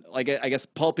like, I guess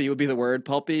pulpy would be the word,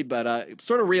 pulpy, but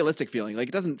sort of realistic feeling. Like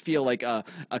it doesn't feel like a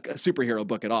superhero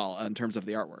book at all in terms of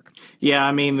the artwork. Yeah,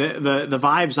 I mean the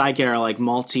vibes I get are like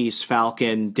Maltese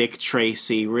Falcon, Dick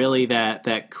Tracy, really that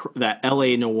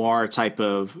LA noir type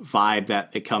of vibe that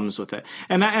it comes with it,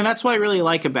 and that's what I really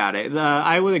like about it.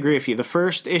 I would agree with you. The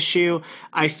first issue,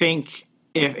 I think,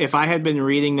 if I had been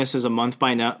reading this as a month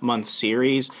by month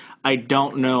series, I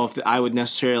don't know if I would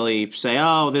necessarily say,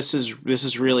 "Oh, this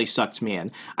is really sucked me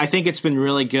in." I think it's been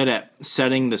really good at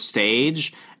setting the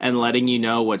stage and letting you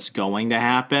know what's going to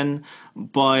happen,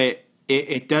 but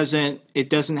it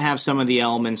doesn't have some of the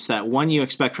elements that, one, you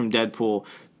expect from Deadpool,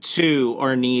 two,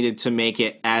 are needed to make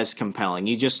it as compelling.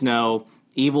 You just know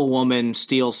evil woman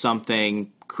steals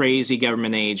something, crazy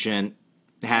government agent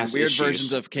has weird issues.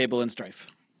 Versions of Cable and Strife.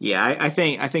 Yeah, I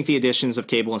think the additions of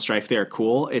Cable and Strife there are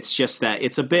cool. It's just that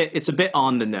it's a bit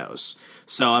on the nose.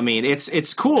 So I mean,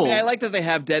 it's cool. I like that they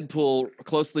have Deadpool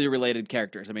closely related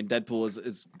characters. I mean, Deadpool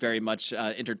is very much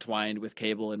intertwined with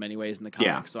Cable in many ways in the comics.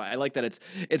 Yeah. So I like that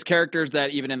it's characters that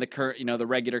even in the current, the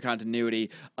regular continuity,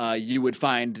 you would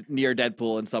find near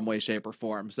Deadpool in some way, shape, or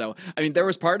form. So I mean, there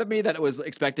was part of me that was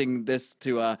expecting this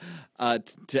to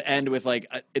end with like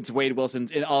it's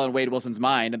all in Wade Wilson's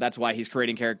mind, and that's why he's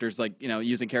creating characters like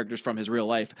using characters from his real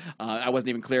life. I wasn't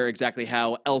even clear exactly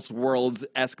how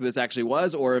Elseworlds-esque this actually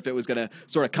was, or if it was going to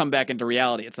sort of come back into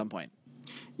reality at some point.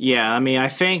 Yeah, I mean, I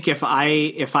think if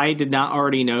I did not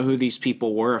already know who these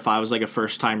people were, if I was like a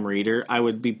first-time reader, I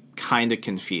would be kind of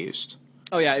confused.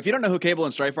 Oh yeah, if you don't know who Cable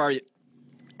and Strife are,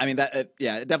 I mean it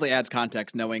definitely adds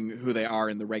context knowing who they are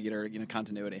in the regular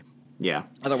continuity. Yeah.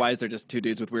 Otherwise, they're just two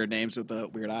dudes with weird names with a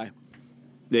weird eye.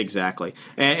 Exactly.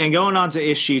 And going on to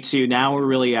issue 2, now we're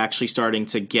really actually starting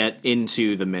to get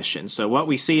into the mission. So what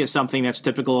we see is something that's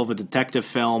typical of a detective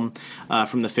film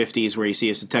from the 50s, where you see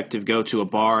a detective go to a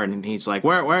bar and he's like,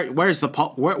 where's the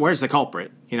culprit? Where's the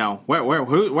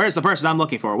person I'm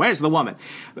looking for? Where's the woman?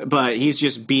 But he's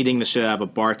just beating the shit out of a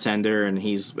bartender, and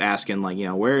he's asking like,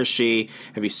 where is she?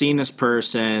 Have you seen this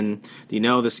person? Do you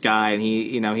know this guy? And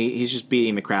he's just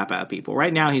beating the crap out of people.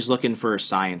 Right now he's looking for a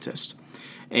scientist.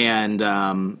 And,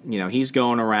 he's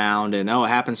going around, and, it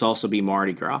happens to also be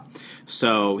Mardi Gras.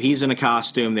 So he's in a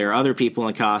costume. There are other people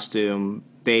in a costume.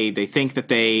 They think that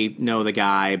they know the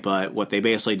guy, but what they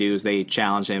basically do is they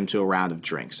challenge him to a round of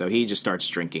drinks. So he just starts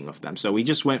drinking with them. So we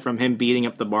just went from him beating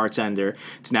up the bartender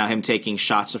to now him taking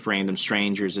shots of random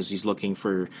strangers as he's looking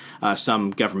for some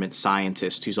government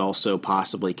scientist who's also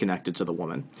possibly connected to the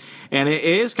woman. And it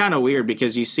is kind of weird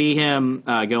because you see him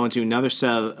go into another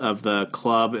set of the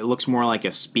club. It looks more like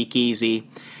a speakeasy.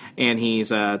 And he's,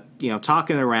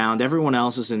 talking around. Everyone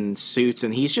else is in suits,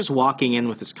 and he's just walking in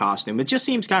with his costume. It just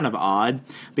seems kind of odd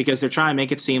because they're trying to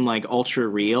make it seem like ultra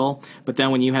real. But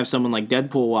then when you have someone like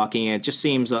Deadpool walking in, it just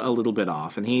seems a little bit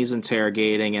off. And he's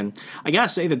interrogating, and I gotta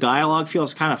say the dialogue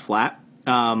feels kind of flat.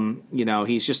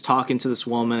 He's just talking to this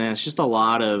woman, and it's just a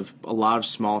lot of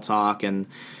small talk, and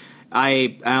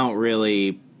I don't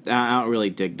really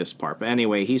dig this part. But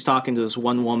anyway, he's talking to this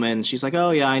one woman. She's like, oh,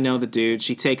 yeah, I know the dude.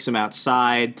 She takes him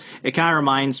outside. It kind of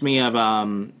reminds me of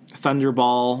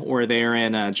Thunderball, where they're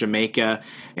in Jamaica,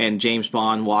 and James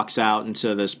Bond walks out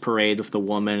into this parade with the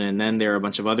woman, and then there are a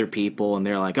bunch of other people, and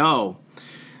they're like, oh,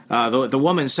 the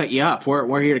woman set you up.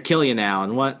 We're here to kill you now.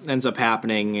 And what ends up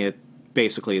happening, it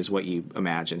basically is what you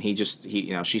imagine.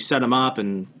 She set him up,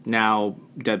 and now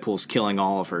Deadpool's killing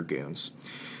all of her goons.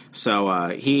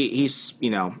 So he's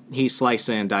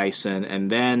slicing and dicing,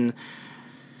 and then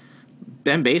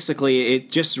basically it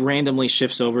just randomly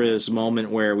shifts over to this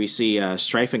moment where we see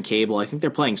Strife and Cable. I think they're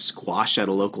playing squash at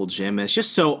a local gym. And it's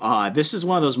just so odd. This is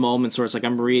one of those moments where it's like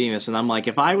I'm reading this and I'm like,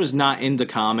 if I was not into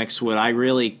comics, would I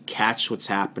really catch what's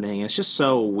happening? It's just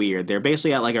so weird. They're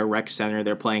basically at like a rec center.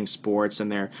 They're playing sports, and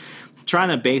they're trying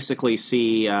to basically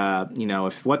see,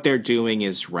 if what they're doing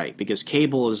is right. Because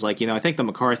Cable is like, I think the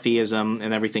McCarthyism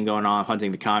and everything going on,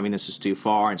 hunting the communists is too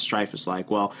far. And Strife is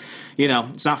like, well,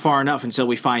 it's not far enough until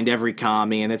we find every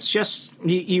commie. And it's just,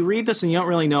 you read this and you don't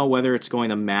really know whether it's going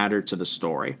to matter to the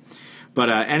story. But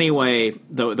anyway,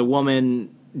 the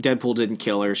woman, Deadpool didn't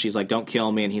kill her. She's like, don't kill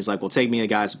me. And he's like, well, take me to the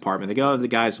guy's apartment. They go to the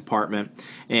guy's apartment,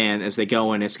 and as they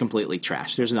go in, it's completely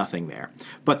trashed. There's nothing there.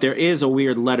 But there is a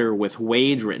weird letter with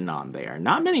Wade written on there.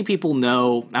 Not many people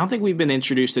know. I don't think we've been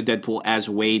introduced to Deadpool as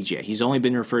Wade yet. He's only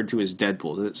been referred to as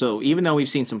Deadpool. So even though we've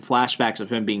seen some flashbacks of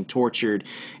him being tortured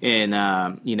in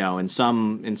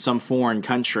some foreign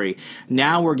country,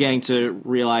 now we're getting to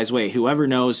realize, wait, whoever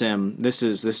knows him, this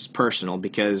is personal,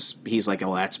 because he's like,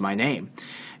 oh, that's my name.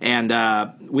 And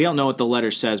we don't know what the letter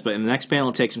says, but in the next panel,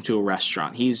 it takes him to a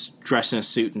restaurant. He's dressed in a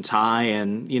suit and tie,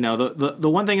 and the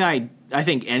one thing I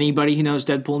think anybody who knows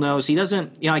Deadpool knows, he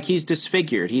doesn't, he's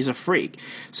disfigured. He's a freak.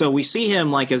 So we see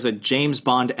him like as a James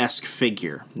Bond-esque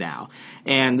figure now,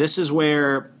 and this is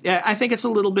where I think it's a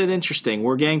little bit interesting.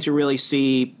 We're getting to really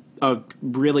see a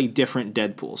really different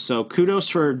Deadpool. So kudos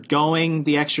for going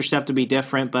the extra step to be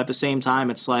different, but at the same time,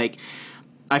 it's like,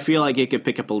 I feel like it could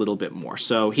pick up a little bit more.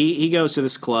 So he goes to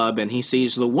this club, and he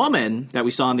sees the woman that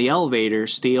we saw in the elevator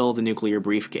steal the nuclear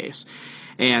briefcase.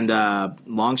 And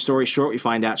long story short, we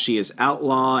find out she is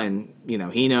Outlaw, and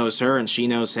he knows her, and she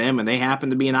knows him, and they happen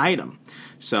to be an item.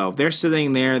 So they're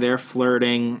sitting there, they're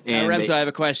flirting. And Remso, I have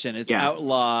a question. Is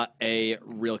Outlaw a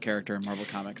real character in Marvel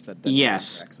Comics that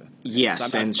yes, interacts with? Okay.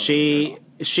 Yes, and she's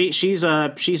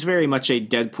very much a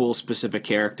Deadpool specific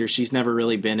character. She's never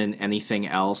really been in anything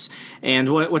else.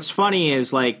 And what's funny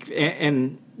is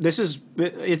and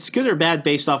it's good or bad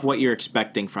based off what you're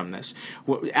expecting from this.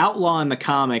 Outlaw in the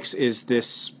comics is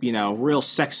this real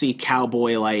sexy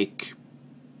cowboy like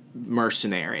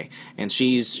mercenary, and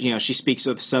she speaks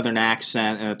with a southern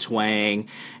accent and a twang,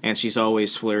 and she's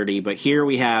always flirty. But here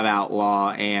we have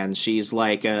Outlaw, and she's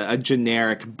like a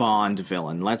generic Bond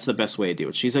villain. That's the best way to do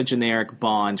it. She's a generic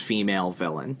Bond female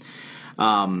villain.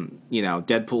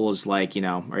 Deadpool is like,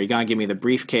 are you going to give me the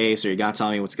briefcase? Or are you going to tell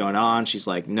me what's going on? She's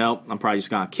like, nope, I'm probably just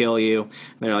going to kill you. And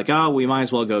they're like, oh, we might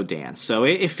as well go dance. So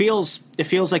it feels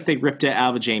like they ripped it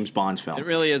out of a James Bond film. It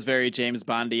really is very James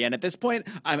Bondy. And at this point,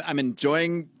 I'm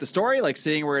enjoying the story, like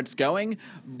seeing where it's going.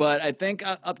 But I think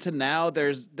up to now,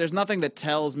 there's nothing that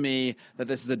tells me that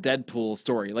this is a Deadpool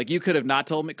story. Like, you could have not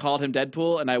called him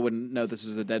Deadpool, and I wouldn't know this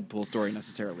is a Deadpool story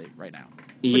necessarily right now.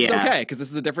 Which is okay, because this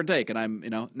is a different take, and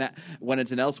I'm, when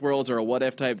it's an Elseworlds or a What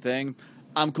If type thing,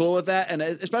 I'm cool with that. And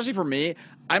especially for me,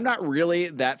 I'm not really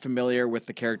that familiar with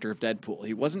the character of Deadpool.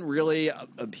 He wasn't really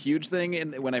a huge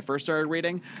thing when I first started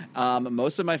reading.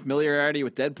 Most of my familiarity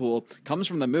with Deadpool comes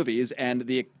from the movies and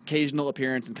the occasional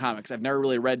appearance in comics. I've never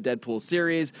really read Deadpool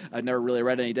series. I've never really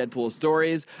read any Deadpool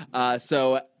stories.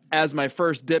 So as my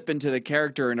first dip into the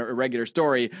character in a regular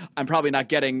story, I'm probably not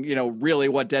getting, really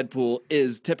what Deadpool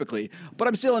is typically. But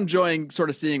I'm still enjoying sort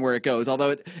of seeing where it goes,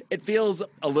 although it feels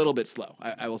a little bit slow,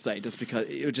 I will say, just because,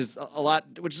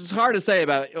 which is hard to say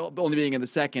about only being in the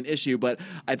second issue, but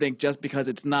I think just because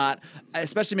it's not,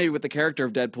 especially maybe with the character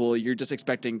of Deadpool, you're just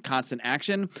expecting constant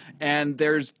action, and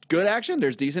there's good action,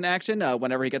 there's decent action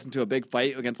whenever he gets into a big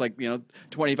fight against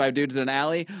 25 dudes in an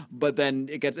alley, but then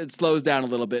it slows down a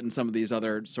little bit in some of these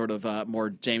other sort of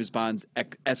more James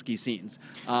Bond-esque scenes.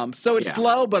 So it's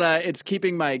slow, but it's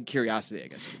keeping my curiosity, I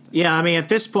guess you could say. Yeah, I mean, at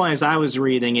this point, as I was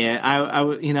reading it,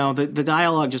 the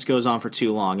dialogue just goes on for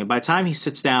too long. And by the time he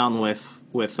sits down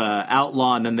with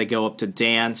Outlaw, and then they go up to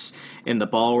dance in the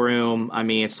ballroom, I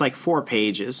mean, it's like 4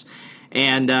 pages.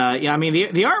 And, the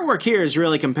artwork here is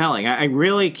really compelling. I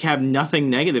really have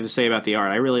nothing negative to say about the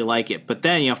art. I really like it. But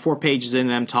then, 4 pages in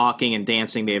them talking and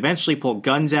dancing, they eventually pull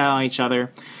guns out on each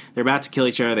other. They're about to kill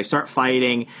each other. They start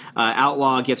fighting.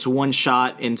 Outlaw gets one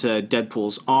shot into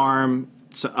Deadpool's arm.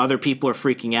 So other people are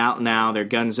freaking out now. There are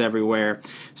guns everywhere.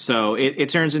 So it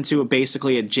turns into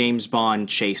basically a James Bond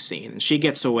chase scene. And she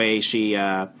gets away.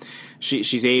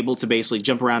 She's able to basically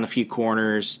jump around a few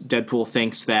corners. Deadpool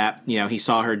thinks that, he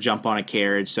saw her jump on a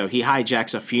carriage, so he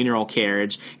hijacks a funeral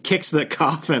carriage, kicks the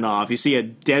coffin off. You see a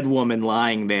dead woman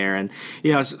lying there, and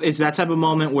it's that type of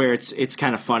moment where it's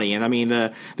kind of funny. And I mean,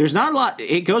 there's not a lot.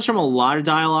 It goes from a lot of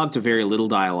dialogue to very little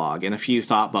dialogue and a few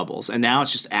thought bubbles, and now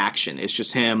it's just action. It's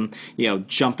just him,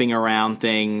 jumping around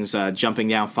things, jumping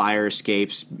down fire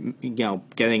escapes,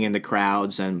 getting into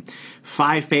crowds, and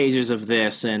 5 pages of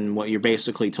this, and what you're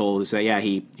basically told is that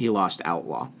he lost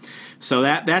Outlaw. So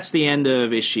that's the end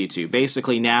of issue 2.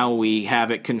 Basically, now we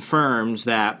have it confirmed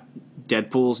that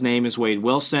Deadpool's name is Wade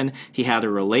Wilson. He had a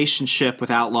relationship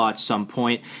with Outlaw at some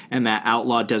point, and that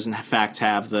Outlaw doesn't in fact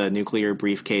have the nuclear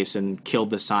briefcase and killed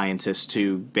the scientist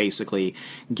who basically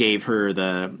gave her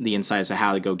the insights of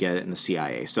how to go get it in the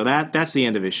CIA. So that's the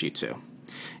end of issue 2.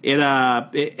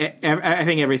 I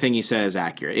think everything he said is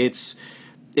accurate.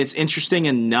 It's interesting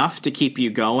enough to keep you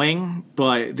going,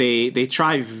 but they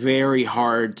try very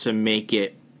hard to make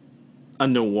it a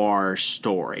noir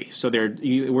story. So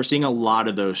we're seeing a lot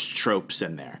of those tropes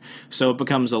in there. So it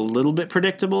becomes a little bit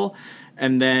predictable,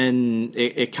 and then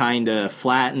it kind of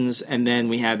flattens, and then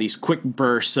we have these quick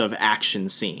bursts of action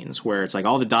scenes where it's like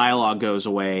all the dialogue goes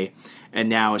away, and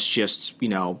now it's just,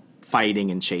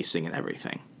 fighting and chasing and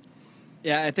everything.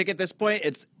 Yeah, I think at this point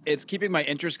it's keeping my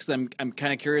interest because I'm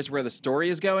kind of curious where the story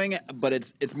is going, but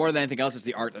it's more than anything else. It's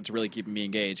the art that's really keeping me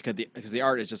engaged because the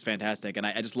art is just fantastic, and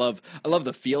I love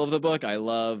the feel of the book. I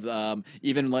love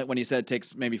even when he said it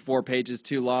takes maybe 4 pages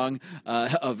too long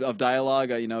of dialogue,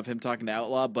 of him talking to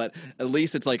Outlaw, but at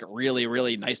least it's like really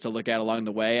really nice to look at along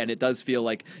the way, and it does feel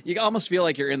like you almost feel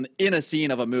like you're in a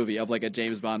scene of a movie, of like a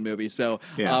James Bond movie. So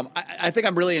yeah. I think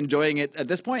I'm really enjoying it at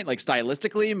this point, like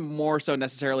stylistically more so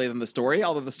necessarily than the story.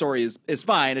 Although the story is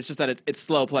fine, it's just that it's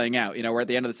slow playing out. We're at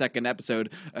the end of the second episode.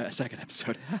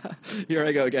 Here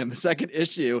I go again. The second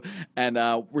issue, and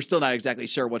we're still not exactly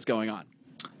sure what's going on.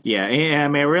 Yeah,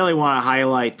 and I really want to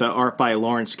highlight the art by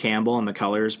Lawrence Campbell and the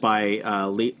colors by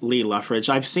Lee Luffridge.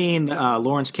 I've seen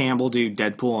Lawrence Campbell do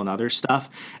Deadpool and other stuff,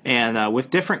 and with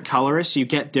different colorists, you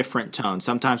get different tones.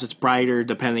 Sometimes it's brighter,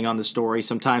 depending on the story.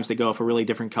 Sometimes they go for a really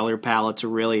different color palette to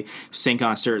really sync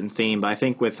on a certain theme. But I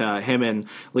think with him and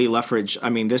Lee Luffridge, I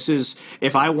mean, this is,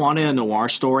 if I wanted a noir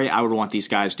story, I would want these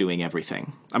guys doing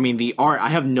everything. I mean, the art, I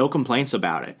have no complaints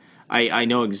about it. I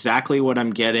know exactly what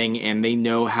I'm getting, and they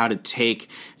know how to take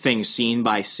things scene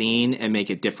by scene and make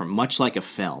it different, much like a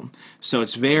film. So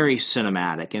it's very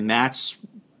cinematic, and that's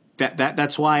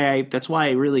why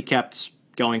I really kept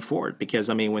going forward, because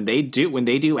I mean when they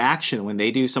do action, when they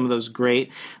do some of those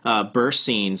great burst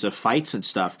scenes of fights and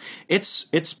stuff,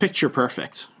 it's picture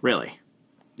perfect, really.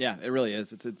 Yeah, it really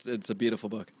is. It's a beautiful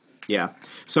book. Yeah.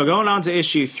 So going on to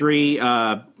issue 3,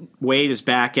 Wade is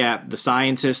back at the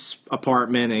scientist's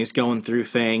apartment, and he's going through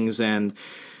things, and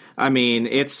I mean,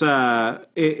 it's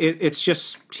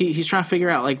just he's trying to figure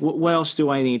out like what else do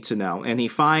I need to know, and he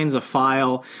finds a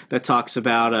file that talks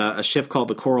about a ship called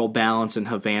the Coral Balance in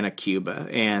Havana, Cuba,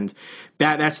 and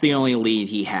that's the only lead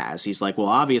he has. He's like, well,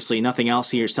 obviously nothing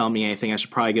else here is telling me anything. I should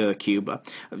probably go to Cuba.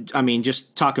 I mean,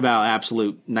 just talk about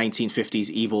absolute 1950s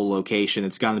evil location.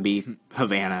 It's going to be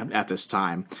Havana at this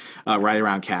time, right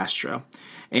around Castro.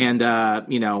 And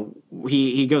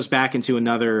he goes back into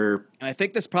another. And I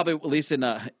think this probably, at least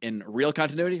in real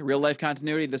life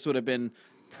continuity, this would have been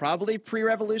probably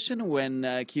pre-revolution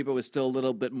when Cuba was still a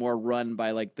little bit more run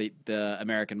by like the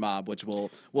American mob, which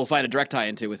we'll find a direct tie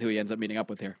into with who he ends up meeting up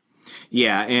with here.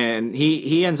 Yeah, and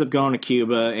he ends up going to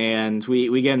Cuba, and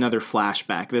we get another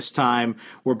flashback. This time,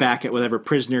 we're back at whatever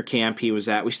prisoner camp he was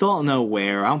at. We still don't know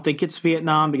where. I don't think it's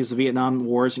Vietnam, because the Vietnam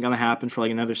War isn't going to happen for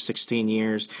like another 16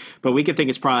 years. But we could think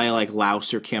it's probably like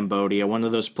Laos or Cambodia, one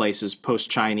of those places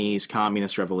post-Chinese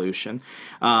Communist Revolution.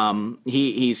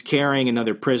 He's carrying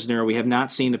another prisoner. We have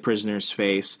not seen the prisoner's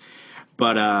face,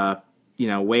 but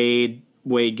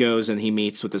Wade goes and he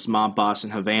meets with this mob boss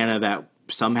in Havana that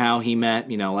somehow he met,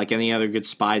 like any other good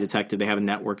spy detective, they have a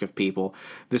network of people.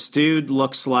 This dude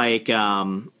looks like,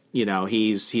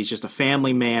 he's just a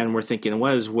family man. We're thinking,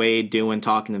 what is Wade doing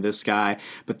talking to this guy?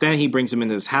 But then he brings him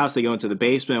into his house. They go into the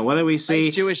basement. What do we see?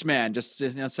 Nice Jewish man, just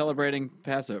celebrating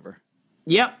Passover.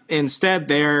 Yep. Instead,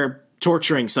 they're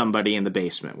torturing somebody in the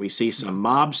basement. We see some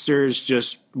mobsters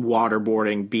just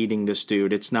waterboarding, beating this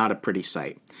dude. It's not a pretty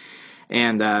sight.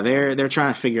 And they're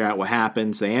trying to figure out what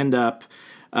happens. They end up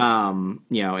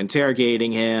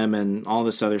interrogating him and all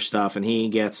this other stuff, and he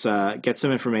gets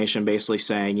some information basically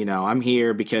saying, I'm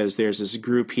here because there's this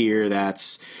group here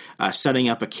that's setting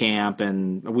up a camp,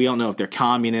 and we don't know if they're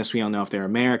communists, we don't know if they're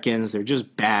Americans, they're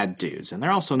just bad dudes, and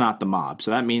they're also not the mob,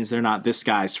 so that means they're not this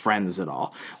guy's friends at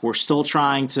all. We're still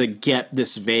trying to get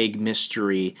this vague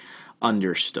mystery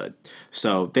understood.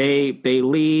 So they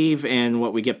leave, and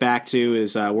what we get back to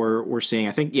is we're seeing,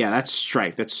 I think, that's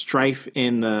Strife. That's Strife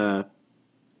in the...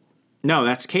 No,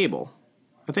 that's Cable.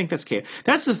 I think that's Cable.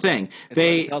 That's the thing.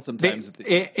 They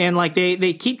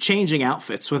keep changing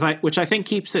outfits, which I think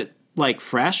keeps it like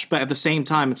fresh. But at the same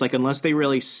time, it's like unless they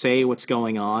really say what's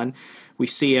going on, we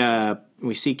see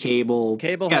Cable.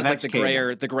 Cable has like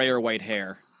the grayer white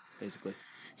hair, basically.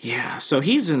 Yeah, so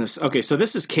he's in this. Okay, so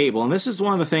this is Cable, and this is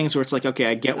one of the things where it's like, okay,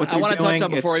 I get what they're doing. I want to touch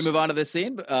on before we move on to this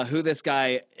scene who this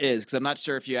guy is, because I'm not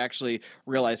sure if you actually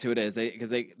realize who it is. Because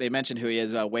they mentioned who he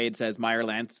is. Wade says Meyer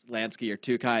Lansky or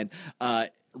Too Kind.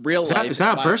 Real life. Is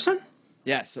that a person?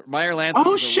 Yes, Meyer Lansky.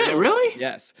 Oh shit! Really?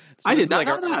 Yes. So I did not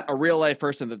know that. Like a real life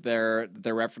person that they're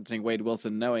referencing Wade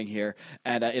Wilson knowing here,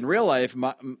 and in real life,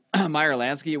 Meyer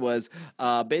Lansky was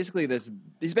basically this.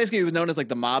 He was known as like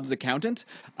the mob's accountant.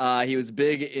 He was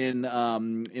big in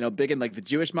big in like the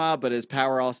Jewish mob, but his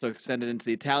power also extended into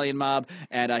the Italian mob,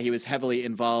 and he was heavily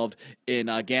involved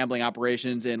in gambling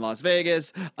operations in Las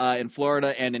Vegas, in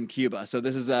Florida, and in Cuba. So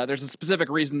this is there's a specific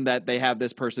reason that they have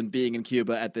this person being in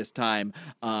Cuba at this time,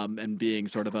 and being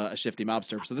sort of a shifty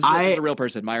mobster. So this is a real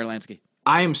person, Meyer Lansky.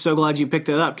 I am so glad you picked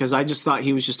that up because I just thought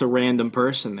he was just a random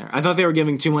person there. I thought they were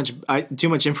giving too much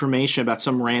information about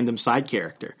some random side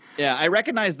character. Yeah, I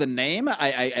recognized the name.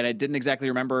 I didn't exactly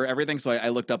remember everything, so I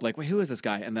looked up like, wait, who is this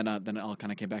guy? And then it all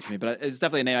kind of came back to me. But it's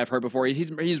definitely a name I've heard before.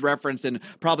 He's referenced in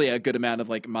probably a good amount of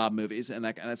like mob movies and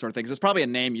that sort of thing. So it's probably a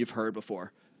name you've heard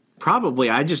before. Probably.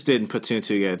 I just didn't put two and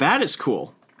two together. That is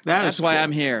cool. That's why cool.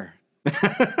 I'm here.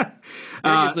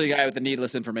 You're usually a guy with the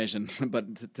needless information, but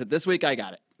this week I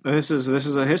got it. This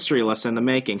is a history lesson in the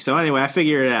making. So anyway, I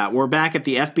figured it out. We're back at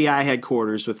the FBI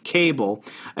headquarters with Cable.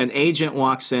 An agent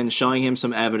walks in showing him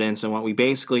some evidence, and what we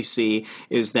basically see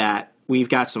is that we've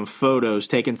got some photos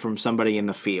taken from somebody in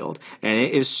the field, and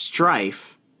it is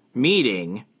Strife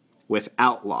meeting with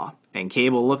Outlaw. And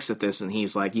Cable looks at this and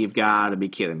he's like, you've got to be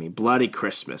kidding me. Bloody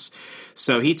Christmas.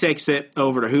 So he takes it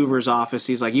over to Hoover's office.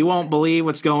 He's like, you won't believe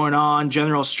what's going on.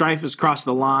 General Strife has crossed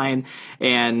the line.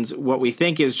 And what we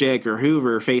think is J. Edgar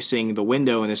Hoover facing the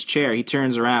window in his chair. He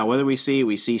turns around. What do we see?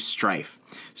 We see Strife.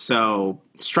 So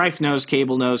Strife knows,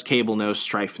 Cable knows,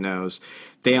 Strife knows.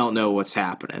 They don't know what's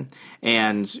happening.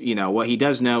 And, what he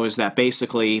does know is that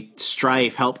basically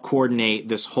Strife helped coordinate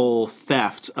this whole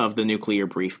theft of the nuclear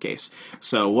briefcase.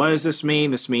 So what does this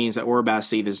mean? This means that we're about to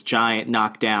see this giant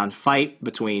knockdown fight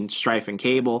between Strife and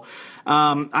Cable.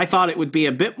 I thought it would be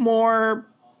a bit more,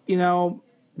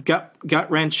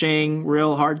 gut-wrenching,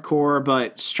 real hardcore,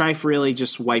 but Strife really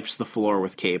just wipes the floor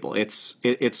with Cable. It's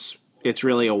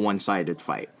really a one-sided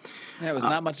fight. Yeah, it was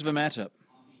not much of a matchup.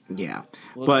 Yeah.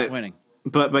 Disappointing.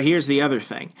 But here's the other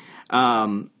thing.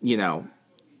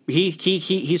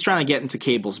 He's trying to get into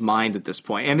Cable's mind at this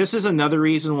point. And this is another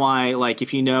reason why, like,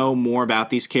 if you know more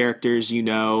about these characters, you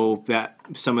know that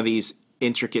some of these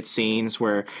intricate scenes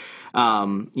where,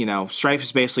 Strife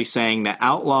is basically saying that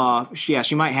Outlaw,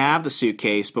 she might have the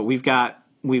suitcase, but we've got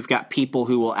people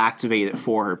who will activate it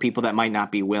for her, people that might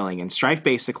not be willing. And Strife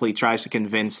basically tries to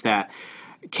convince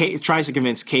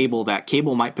Cable that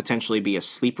Cable might potentially be a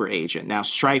sleeper agent. Now,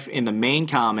 Strife in the main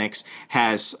comics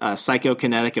has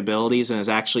psychokinetic abilities and is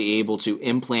actually able to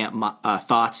implant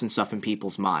thoughts and stuff in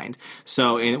people's mind.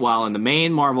 So while in the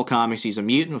main Marvel comics he's a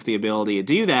mutant with the ability to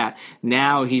do that,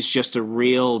 now he's just a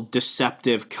real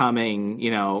deceptive, cunning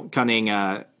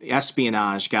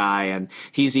espionage guy, and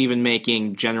he's even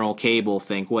making General Cable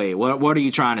think, wait, what are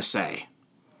you trying to say?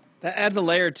 That adds a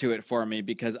layer to it for me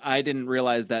because I didn't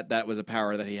realize that was a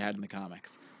power that he had in the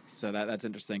comics. So that's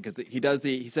interesting because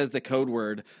he says the code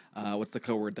word. What's the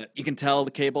code word that you can tell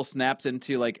the Cable snaps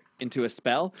into a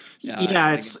spell?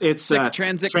 It's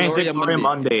Transit Gloria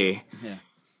Mundi. Yeah.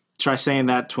 Try saying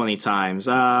that 20 times.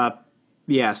 So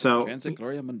Transit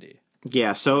Gloria Mundi.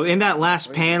 Yeah. So in that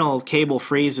last panel, Cable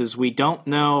freezes. We don't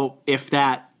know if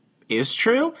that is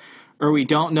true. Or we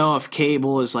don't know if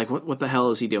Cable is like, what the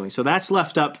hell is he doing? So that's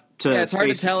left up to... Yeah, it's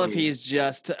hard to tell if he's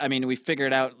just... I mean, we figure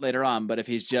it out later on, but if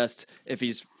he's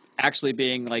actually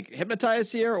being, like,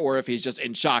 hypnotized here, or if he's just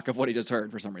in shock of what he just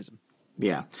heard for some reason.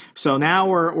 Yeah. So now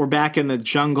we're back in the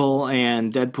jungle,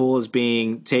 and Deadpool is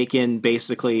being taken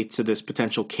basically to this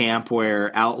potential camp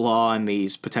where Outlaw and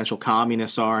these potential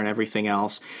communists are and everything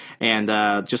else. And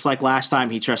just like last time,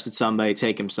 he trusted somebody to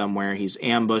take him somewhere. He's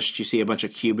ambushed. You see a bunch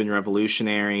of Cuban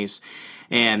revolutionaries.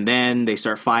 And then they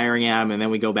start firing at him, and then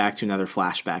we go back to another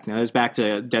flashback. Now, this is back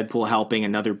to Deadpool helping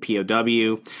another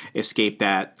POW escape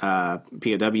that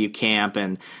POW camp,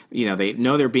 and, they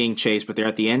know they're being chased, but they're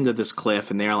at the end of this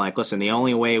cliff, and they're like, listen, the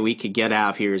only way we could get out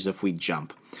of here is if we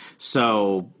jump.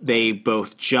 So they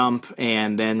both jump,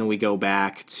 and then we go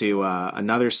back to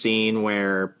another scene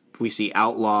where we see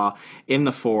Outlaw in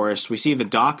the forest. We see the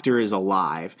doctor is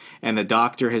alive, and the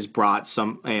doctor has brought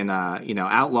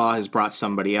Outlaw has brought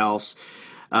somebody else.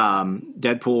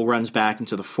 Deadpool runs back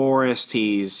into the forest.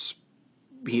 He's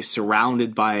he's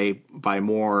surrounded by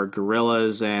more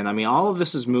gorillas, and I mean all of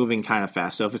this is moving kind of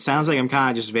fast. So if it sounds like I'm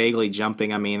kind of just vaguely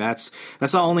jumping, I mean that's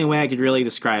the only way I could really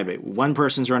describe it. One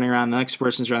person's running around, the next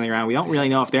person's running around. We don't really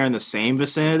know if they're in the same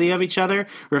vicinity of each other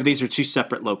or if these are two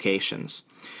separate locations.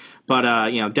 But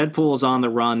Deadpool is on the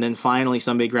run. Then finally,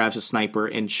 somebody grabs a sniper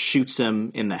and shoots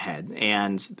him in the head.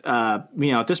 And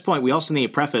at this point, we also need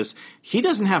to preface: he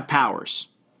doesn't have powers.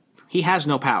 He has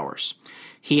no powers.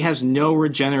 He has no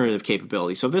regenerative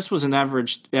capability. So if this was an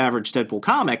average Deadpool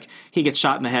comic, he gets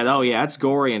shot in the head. Oh yeah, it's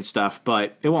gory and stuff,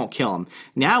 but it won't kill him.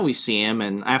 Now we see him,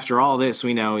 and after all this,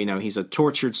 we know he's a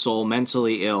tortured soul,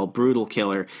 mentally ill, brutal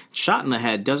killer. Shot in the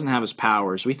head, doesn't have his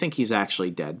powers. We think he's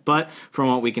actually dead, but from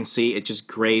what we can see, it just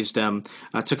grazed him,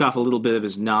 took off a little bit of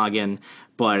his noggin.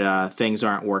 But things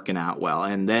aren't working out well.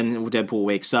 And then Deadpool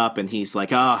wakes up and he's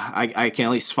like, I can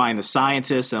at least find the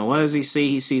scientist. And what does he see?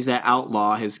 He sees that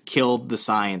outlaw has killed the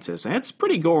scientist. And it's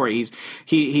pretty gory.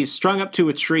 He's strung up to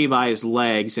a tree by his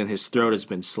legs and his throat has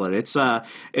been slit. It's a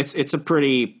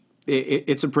pretty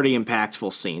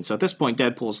impactful scene. So at this point,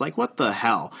 Deadpool's like, what the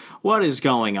hell? What is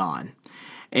going on?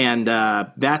 And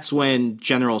that's when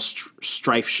General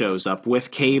Strife shows up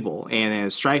with Cable. And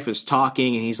as Strife is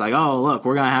talking, and he's like, oh, look,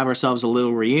 we're going to have ourselves a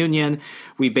little reunion.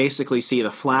 We basically see the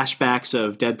flashbacks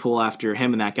of Deadpool after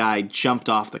him and that guy jumped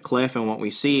off the cliff. And what we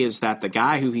see is that the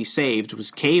guy who he saved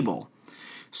was Cable.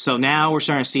 So now we're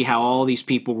starting to see how all these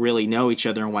people really know each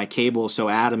other and why Cable is so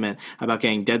adamant about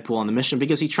getting Deadpool on the mission,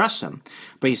 because he trusts him.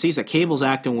 But he sees that Cable's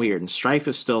acting weird, and Strife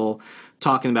is still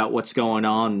talking about what's going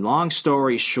on. Long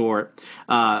story short,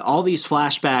 all these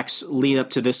flashbacks lead up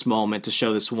to this moment to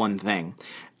show this one thing.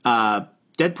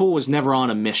 Deadpool was never on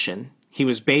a mission. He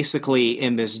was basically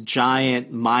in this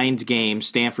giant mind game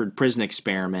Stanford prison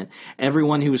experiment.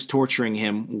 Everyone who was torturing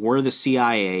him were the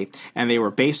CIA, and they were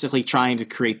basically trying to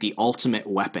create the ultimate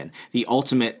weapon, the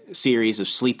ultimate series of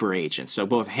sleeper agents. So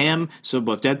both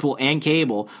Deadpool and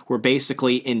Cable were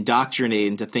basically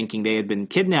indoctrinated into thinking they had been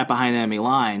kidnapped behind enemy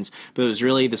lines, but it was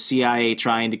really the CIA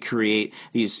trying to create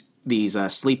these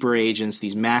sleeper agents,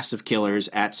 these massive killers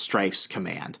at Strife's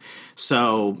command.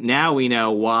 So now we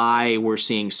know why we're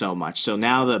seeing so much. So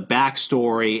now the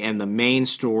backstory and the main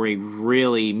story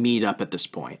really meet up at this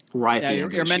point. Right. Yeah,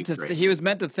 you're meant to. He was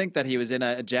meant to think that he was in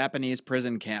a Japanese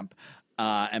prison camp.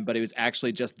 But he was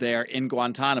actually just there in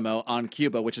Guantanamo on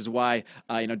Cuba, which is why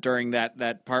during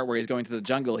that part where he's going to the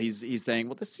jungle, he's saying,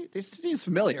 "Well, this seems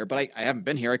familiar, but I haven't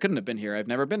been here. I couldn't have been here. I've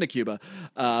never been to Cuba."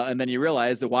 And then you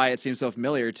realize why it seems so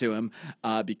familiar to him,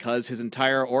 because his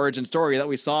entire origin story that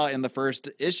we saw in the first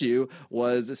issue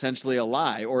was essentially a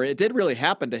lie, or it did really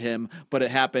happen to him, but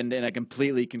it happened in a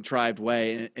completely contrived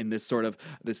way in this sort of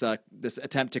this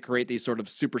attempt to create these sort of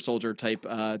super soldier type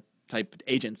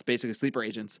agents, basically sleeper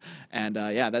agents. And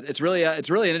it's really an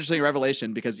interesting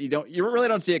revelation, because you really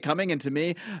don't see it coming. And to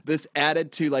me, this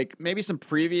added to like maybe some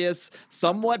previous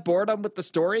somewhat boredom with the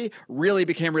story really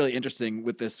became really interesting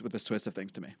with this twist of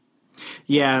things to me.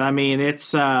 Yeah, I mean,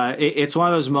 it's one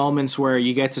of those moments where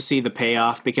you get to see the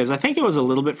payoff, because I think it was a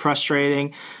little bit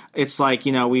frustrating. It's like,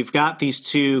 we've got these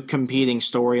two competing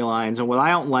storylines, and what I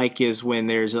don't like is when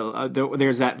there's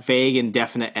that vague,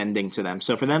 indefinite ending to them.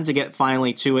 So for them to get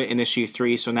finally to it in issue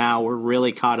 3, so now we're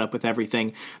really caught up with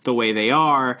everything the way they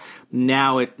are.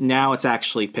 Now it's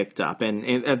actually picked up, and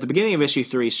at the beginning of issue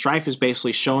 3, Strife is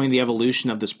basically showing the evolution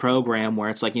of this program, where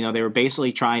it's like, they were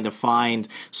basically trying to find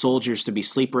soldiers to be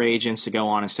sleeper agents to go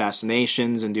on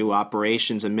assassinations and do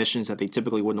operations and missions that they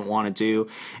typically wouldn't want to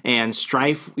do. And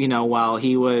Strife, while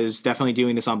he was definitely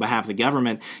doing this on behalf of the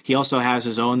government, he also has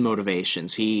his own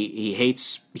motivations. He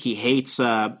hates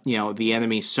the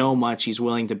enemy so much he's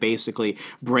willing to basically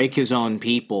break his own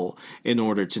people in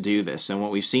order to do this. And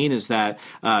what we've seen is that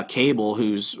Cable,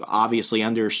 who's obviously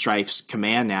under Strife's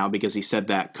command now because he said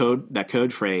that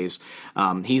code phrase,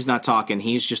 he's not talking.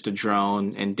 He's just a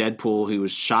drone. And Deadpool, who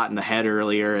was shot in the head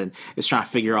earlier and is trying to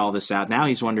figure all this out, now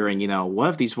he's wondering, what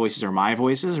if these voices are my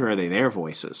voices or are they their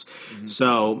voices? Mm-hmm.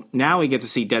 So now we get to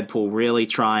see Deadpool really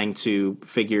trying to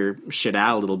figure shit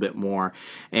out a little bit more.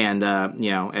 And,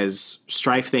 as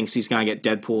Strife thinks he's going to get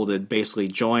Deadpool to basically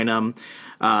join him,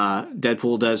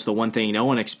 Deadpool does the one thing no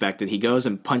one expected. He goes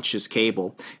and punches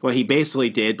Cable. What he basically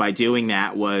did by doing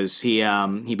that was he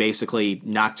basically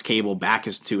knocked Cable back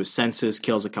to his senses,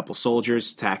 kills a couple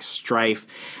soldiers, attacks Strife,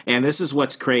 and this is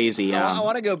what's crazy. I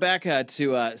want to go back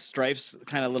to Strife's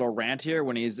kind of little rant here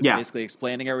when he's basically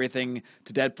explaining everything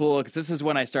to Deadpool, because this is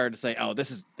when I started to say, oh, this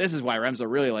is why Remzo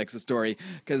really likes the story,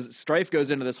 because Strife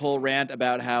goes into this whole rant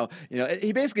about how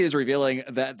he basically is revealing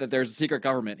that there's a secret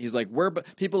government. He's like,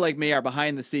 people like me are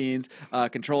behind the scenes,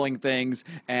 controlling things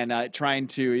and trying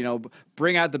to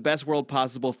bring out the best world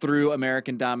possible through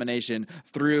American domination,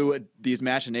 through these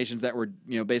machinations that were,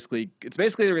 it's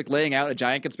basically like laying out a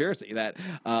giant conspiracy that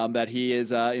he is,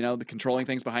 controlling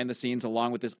things behind the scenes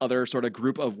along with this other sort of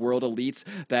group of world elites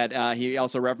that he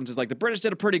also references, like the British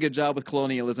did a pretty good job with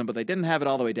colonialism, but they didn't have it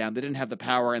all the way down. They didn't have the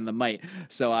power and the might.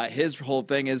 So his whole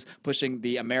thing is pushing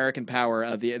the American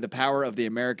power, the power of the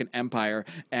American empire,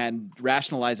 and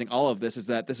rationalizing all of this is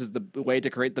that this is the way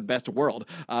to create the best world.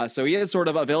 So he is sort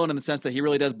of a villain in the sense that he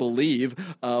really does believe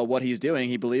what he's doing.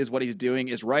 He believes what he's doing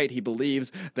is right. He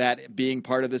believes that being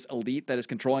part of this elite that is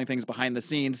controlling things behind the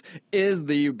scenes is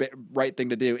the right thing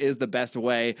to do, is the best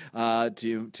way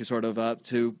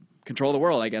to control the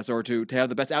world, I guess, or to have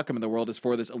the best outcome in the world is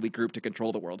for this elite group to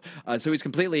control the world. So he's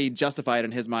completely justified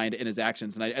in his mind in his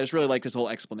actions, and I just really like his whole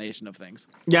explanation of things.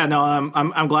 Yeah, no,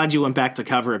 I'm glad you went back to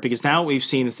cover it, because now what we've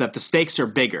seen is that the stakes are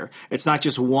bigger. It's not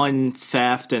just one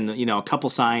theft and a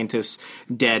couple scientists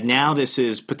dead. Now this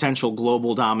is potential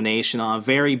global domination on a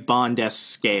very Bond-esque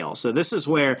scale. So this is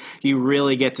where you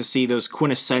really get to see those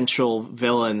quintessential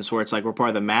villains, where it's like we're part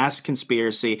of the mass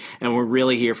conspiracy and we're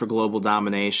really here for global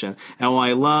domination. And what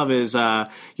I love is,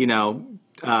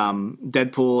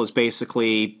 Deadpool is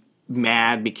basically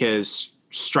mad because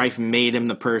Strife made him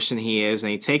the person he is,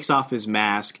 and he takes off his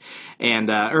mask. And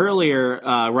earlier,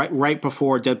 right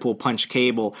before Deadpool punched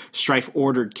Cable, Strife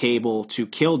ordered Cable to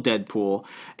kill Deadpool.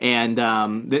 And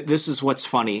this is what's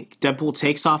funny. Deadpool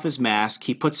takes off his mask,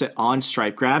 he puts it on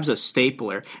Strife, grabs a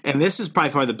stapler, and this is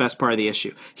probably far the best part of the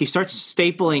issue. He starts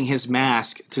stapling his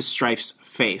mask to Strife's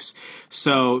face.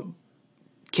 So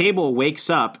Cable wakes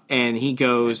up and he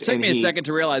goes. It took me a second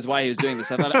to realize why he was doing this.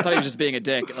 I thought he was just being a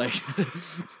dick. Like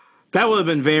that would have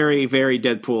been very, very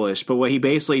Deadpoolish. But what he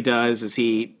basically does is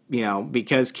he,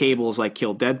 because Cable's like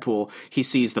killed Deadpool, he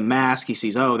sees the mask. He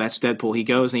sees, oh, that's Deadpool. He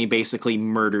goes and he basically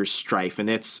murders Strife, and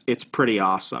it's pretty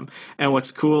awesome. And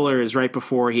what's cooler is right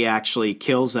before he actually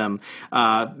kills him. He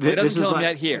doesn't kill him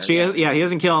yet here. He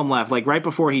doesn't kill him left. Like right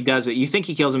before he does it, you think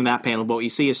he kills him in that panel, but what you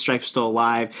see is Strife still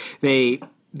alive.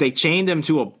 They chained him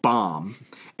to a bomb.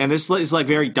 And this is like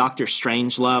very Doctor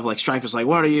Strangelove. Like Strife is like,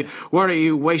 what are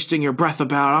you wasting your breath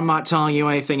about? I'm not telling you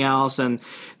anything else. And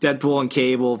Deadpool and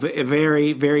Cable,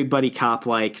 very, very buddy cop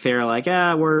like. They're like,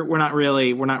 we're not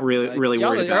really worried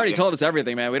about it. You already told us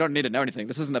everything, man. We don't need to know anything.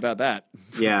 This isn't about that.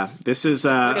 Yeah, this is.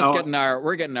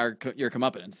 We're getting your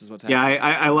comeuppance. Is what's happening.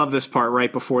 Yeah, I love this part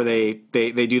right before they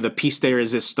do the piece de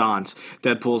resistance.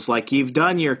 Deadpool's like, you've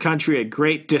done your country a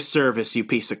great disservice, you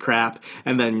piece of crap.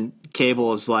 And then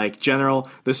Cable is like, General,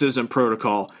 this isn't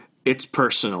protocol. It's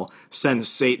personal. Send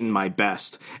Satan my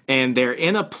best. And they're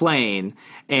in a plane,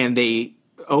 and they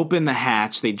open the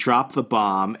hatch, they drop the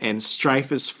bomb, and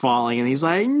Strife is falling, and he's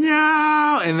like,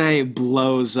 no! And then it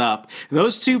blows up.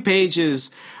 Those 2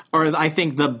 pages are, I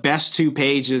think, the best 2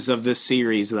 pages of this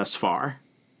series thus far.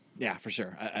 Yeah, for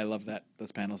sure. I love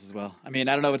those panels as well. I mean,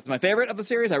 I don't know if it's my favorite of the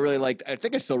series. I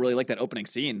think I still really like that opening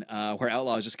scene where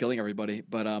Outlaw is just killing everybody,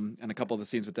 but and a couple of the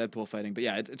scenes with Deadpool fighting. But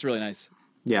yeah, it's really nice.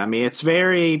 Yeah, I mean, it's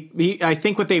I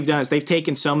think what they've done is they've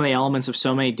taken so many elements of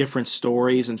so many different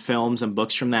stories and films and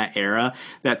books from that era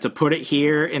that to put it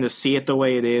here and to see it the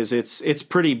way it is, it's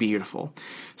pretty beautiful.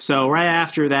 So right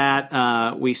after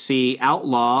that, we see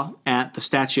Outlaw at the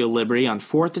Statue of Liberty on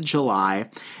 4th of July,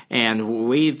 and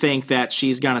we think that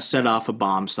she's going to set off a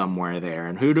bomb somewhere there.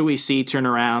 And who do we see turn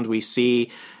around? We see,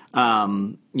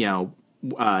 Deadpool,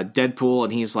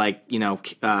 and he's like,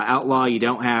 Outlaw, you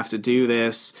don't have to do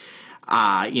this.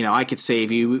 I could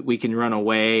save you. We can run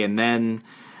away. And then,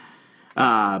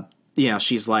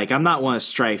 she's like, I'm not one of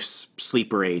Strife's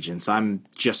sleeper agents. I'm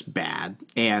just bad.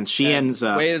 And she ends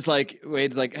up. Wade's like,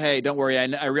 hey, don't worry.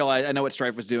 I realize, I know what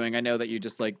Strife was doing. I know that you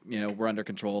just we're under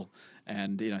control.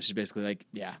 And, she's basically like,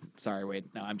 yeah, sorry, Wade.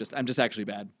 No, I'm just actually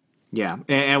bad. Yeah,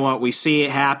 and what we see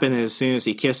happen as soon as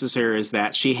he kisses her is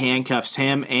that she handcuffs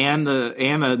him and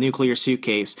the nuclear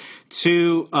suitcase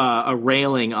to a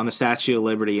railing on the Statue of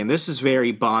Liberty, and this is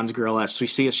very Bond girl-esque. We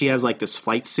see she has like this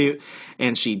flight suit,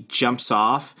 and she jumps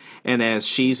off, and as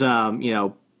she's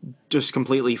just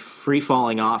completely free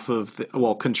falling off of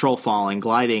control falling,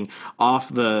 gliding off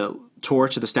the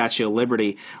torch of the Statue of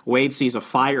Liberty, Wade sees a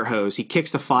fire hose. He kicks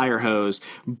the fire hose,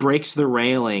 breaks the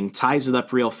railing, ties it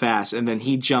up real fast, and then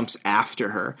he jumps after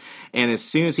her. And as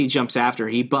soon as he jumps after her,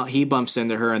 he bumps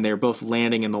into her, and they're both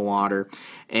landing in the water.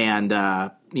 And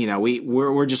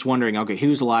we're just wondering, okay,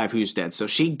 who's alive, who's dead. So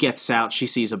she gets out, she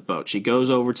sees a boat. She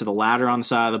goes over to the ladder on the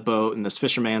side of the boat, and this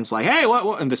fisherman's like, hey,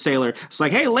 what? And the sailor is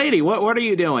like, hey, lady, what are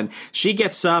you doing? She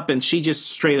gets up, and she just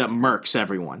straight up murks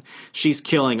everyone. She's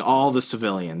killing all the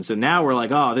civilians. And now we're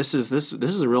like, oh, this is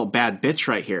a real bad bitch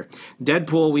right here.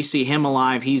 Deadpool, we see him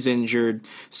alive, he's injured.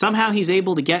 Somehow he's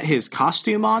able to get his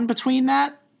costume on between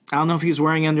that. I don't know if he was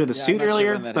wearing under the suit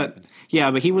earlier, but happened. Yeah,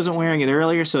 but he wasn't wearing it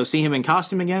earlier, so see him in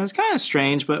costume again is kind of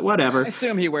strange, but whatever. I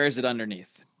assume he wears it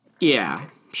underneath. Yeah,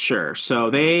 sure. So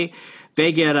they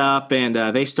get up and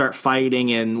they start fighting,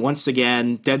 and once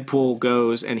again, Deadpool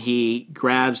goes and he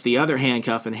grabs the other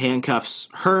handcuff and handcuffs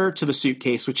her to the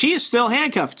suitcase, which he is still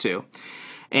handcuffed to.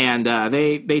 And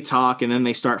they talk, and then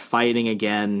they start fighting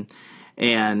again,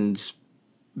 and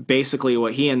basically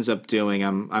what he ends up doing,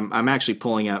 I'm actually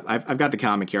pulling up, I've got the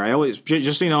comic here. I always,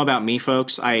 just so you know about me,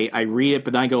 folks, I read it,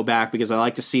 but then I go back because I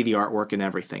like to see the artwork and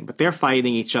everything. But they're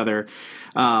fighting each other.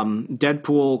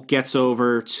 Deadpool gets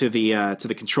over to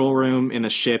the control room in the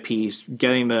ship. He's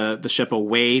getting the ship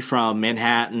away from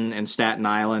Manhattan and Staten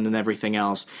Island and everything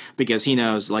else because he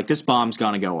knows, like, this bomb's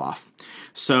gonna go off.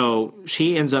 So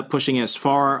he ends up pushing it as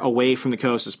far away from the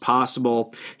coast as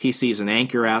possible. He sees an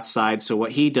anchor outside, so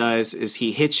what he does is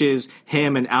he hitches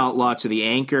him and Outlaw to the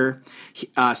anchor.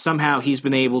 Somehow he's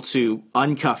been able to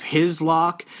uncuff his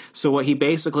lock, so what he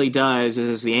basically does is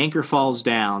as the anchor falls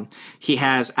down, he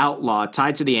has Outlaw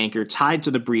tied to the anchor, tied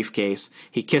to the briefcase.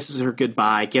 He kisses her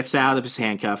goodbye, gets out of his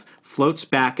handcuff, floats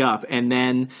back up, and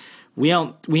then we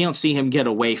don't see him get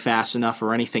away fast enough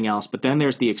or anything else, but then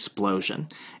there's the explosion.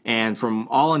 And from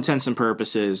all intents and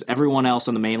purposes, everyone else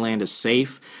on the mainland is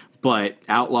safe, but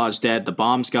Outlaw's dead, the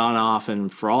bomb's gone off,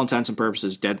 and for all intents and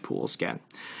purposes, Deadpool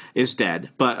is dead.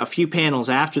 But a few panels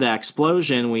after that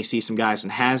explosion, we see some guys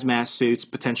in hazmat suits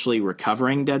potentially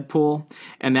recovering Deadpool,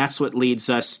 and that's what leads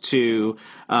us to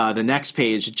the next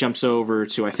page. It jumps over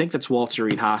to, I think that's Walter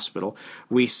Reed Hospital.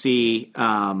 We see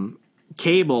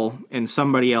Cable and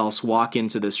somebody else walk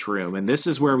into this room, and this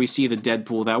is where we see the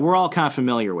Deadpool that we're all kind of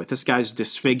familiar with. This guy's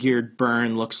disfigured,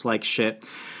 burned, looks like shit.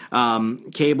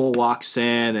 Cable walks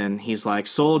in, and he's like,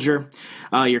 soldier,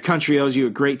 your country owes you a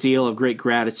great deal of great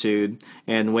gratitude.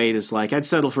 And Wade is like, I'd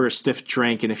settle for a stiff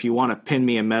drink, and if you want to pin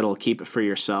me a medal, keep it for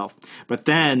yourself. But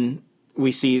then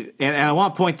we see, and I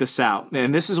want to point this out,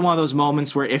 and this is one of those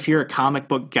moments where if you're a comic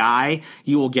book guy,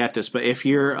 you will get this, but if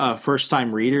you're a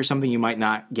first-time reader, something you might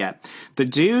not get. The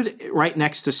dude right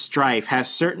next to Strife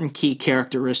has certain key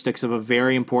characteristics of a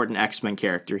very important X-Men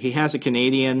character. He has a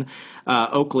Canadian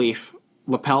Oakleaf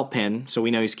lapel pin, so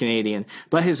we know he's Canadian,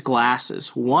 but his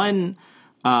glasses, one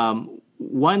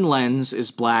lens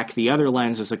is black, the other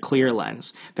lens is a clear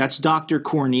lens. That's Dr.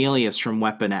 Cornelius from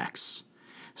Weapon X.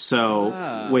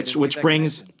 So, which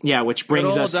brings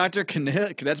us Dr.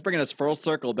 Cornelius. That's bringing us full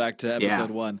circle back to episode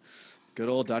 1. Good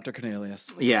old Dr. Cornelius.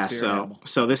 Yeah, so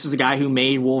this is the guy who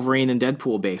made Wolverine and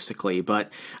Deadpool, basically.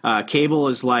 But Cable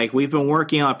is like, we've been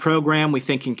working on a program we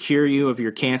think can cure you of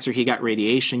your cancer. He got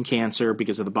radiation cancer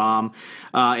because of the bomb.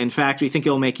 In fact, we think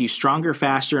it'll make you stronger,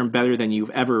 faster, and better than you've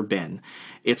ever been.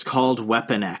 It's called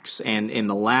Weapon X. And in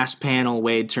the last panel,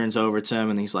 Wade turns over to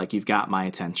him and he's like, you've got my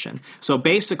attention. So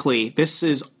basically, this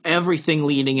is everything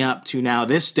leading up to now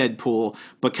this Deadpool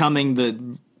becoming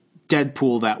the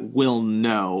Deadpool that we'll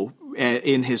know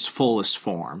in his fullest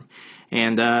form.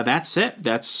 And that's it.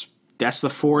 That's the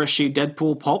 4-issue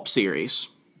Deadpool pulp series.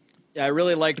 Yeah, I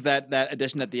really liked that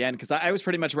addition at the end because I was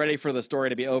pretty much ready for the story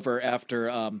to be over after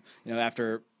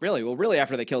after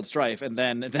they killed Strife, and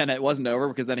then it wasn't over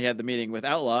because then he had the meeting with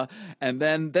Outlaw, and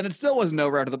then it still wasn't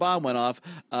over after the bomb went off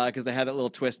because they had that little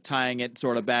twist tying it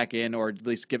sort of back in, or at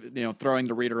least throwing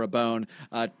the reader a bone.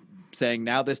 Saying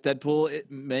now this Deadpool, it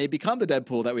may become the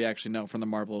Deadpool that we actually know from the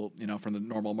Marvel, from the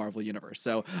normal Marvel universe.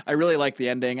 So I really like the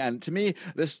ending. And to me,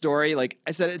 this story, like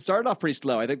I said, it started off pretty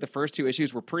slow. I think the first 2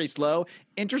 issues were pretty slow,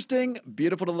 interesting,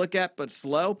 beautiful to look at, but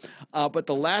slow. But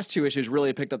the last 2 issues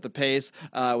really picked up the pace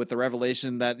with the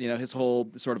revelation that, his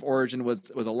whole sort of origin was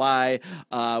a lie.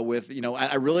 I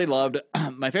really loved,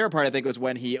 my favorite part, I think, was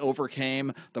when he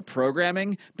overcame the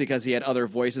programming because he had other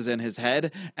voices in his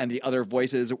head, and the other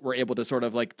voices were able to sort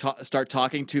of like start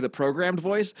talking to the programmed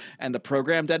voice, and the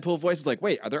programmed Deadpool voice is like,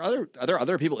 wait, are there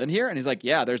other people in here? And he's like,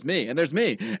 yeah, there's me,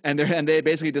 and they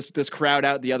basically just crowd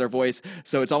out the other voice.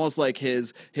 So it's almost like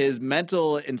his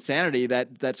mental insanity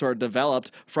that sort of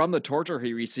developed from the torture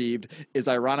he received is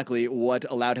ironically what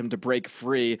allowed him to break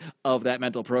free of that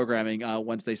mental programming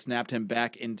once they snapped him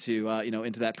back into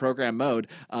that program mode.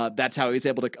 That's how he was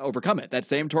able to overcome it. That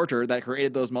same torture that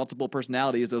created those multiple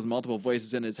personalities, those multiple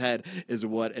voices in his head, is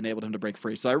what enabled him to break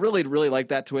free. So I really really, really like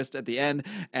that twist at the end.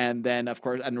 And then, of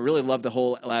course, and really love the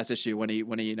whole last issue when he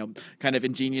kind of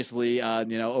ingeniously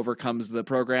overcomes the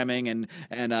programming,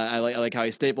 and I like how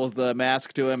he staples the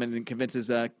mask to him and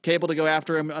convinces Cable to go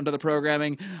after him under the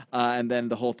programming, and then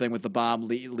the whole thing with the bomb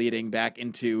leading back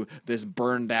into this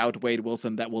burned out Wade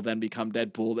Wilson that will then become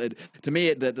Deadpool. To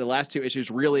me, the last two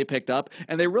issues really picked up,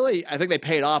 and I think they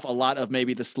paid off a lot of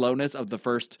maybe the slowness of the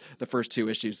first two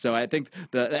issues. So I think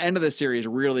the end of the series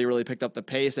really, really picked up the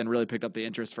pace and really picked up the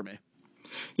interest for me.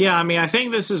 Yeah, I mean, I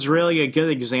think this is really a good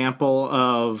example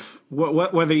of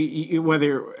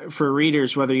whether for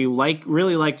readers, whether you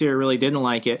really liked it or really didn't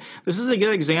like it. This is a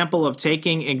good example of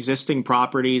taking existing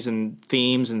properties and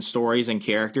themes and stories and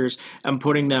characters and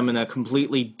putting them in a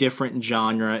completely different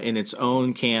genre in its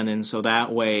own canon, so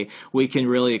that way we can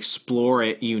really explore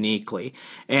it uniquely.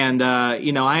 And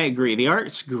I agree, the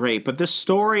art's great, but this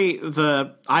story,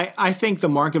 I think the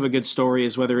mark of a good story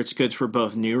is whether it's good for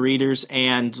both new readers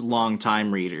and long-time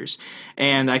readers.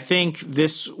 And I think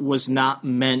this was not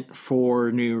meant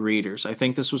for new readers. I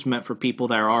think this was meant for people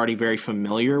that are already very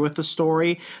familiar with the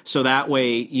story, so that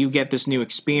way you get this new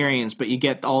experience, but you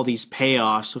get all these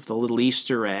payoffs with the little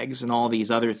Easter eggs and all these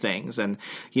other things, and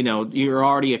you're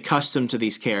already accustomed to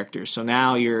these characters, so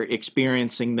now you're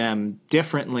experiencing them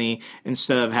differently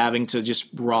instead of having to just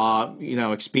raw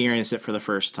experience it for the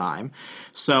first time.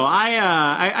 So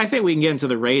I think we can get into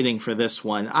the rating for this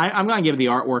one. I'm going to give the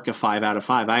artwork a 5 out of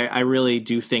 5. I really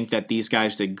do think that these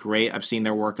guys did great. I've seen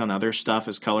their work on other stuff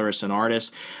as colorists and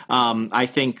artists. I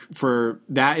think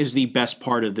that is the best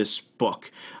part of this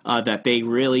book, that they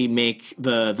really make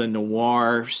the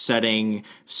noir setting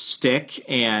stick,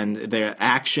 and the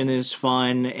action is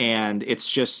fun, and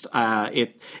it's just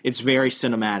it's very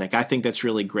cinematic. I think that's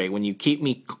really great. When you keep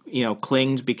me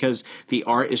clinged because the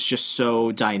art is just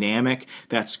so dynamic,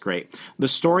 that's great. The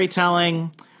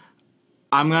storytelling,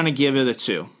 I'm going to give it a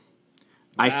 2.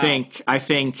 Wow.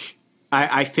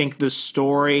 I think the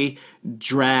story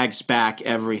drags back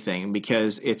everything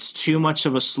because it's too much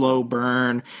of a slow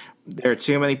burn. There are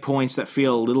too many points that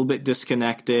feel a little bit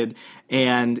disconnected,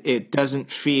 and it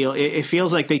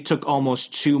feels like they took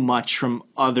almost too much from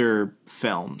other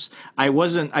films. I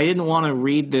didn't want to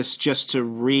read this just to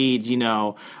read,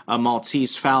 a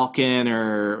Maltese Falcon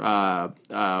or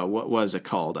what was it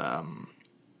called?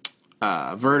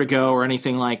 Vertigo or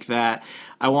anything like that.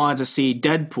 I wanted to see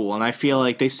Deadpool, and I feel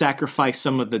like they sacrificed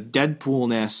some of the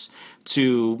Deadpoolness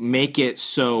to make it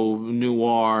so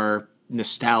noir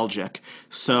nostalgic.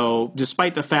 So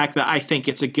despite the fact that I think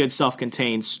it's a good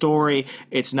self-contained story,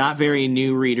 it's not very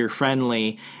new reader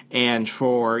friendly, and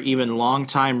for even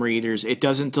long-time readers, it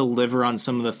doesn't deliver on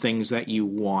some of the things that you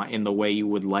want in the way you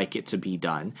would like it to be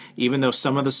done. Even though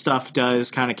some of the stuff does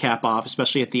kind of cap off,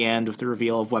 especially at the end with the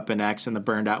reveal of Weapon X and the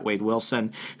burned out Wade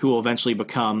Wilson, who will eventually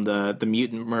become the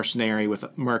mutant mercenary with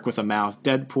Merc with a mouth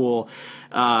Deadpool.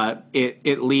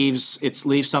 It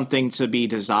leaves something to be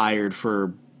desired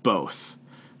for both.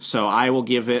 So I will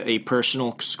give it a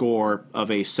personal score of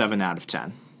a 7 out of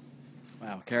 10.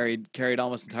 Wow, carried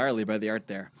almost entirely by the art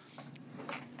there.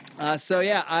 I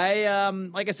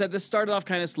like I said, this started off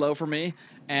kind of slow for me,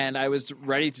 and I was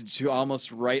ready to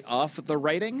almost write off the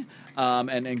writing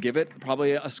and give it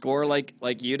probably a score like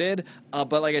you did.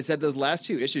 But like I said, those last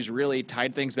two issues really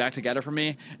tied things back together for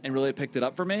me and really picked it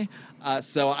up for me.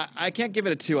 So I can't give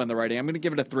it a 2 on the writing. I'm going to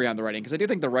give it a 3 on the writing because I do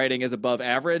think the writing is above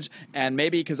average. And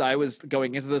maybe because I was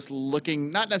going into this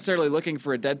not necessarily looking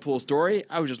for a Deadpool story,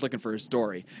 I was just looking for a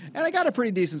story. And I got a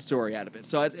pretty decent story out of it.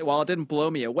 So while it didn't blow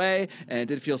me away and it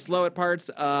did feel slow at parts,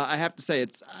 I have to say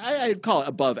I'd call it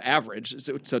above average.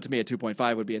 So to me, a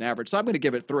 2.5 would be an average. So I'm going to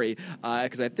give it 3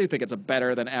 because I do think it's a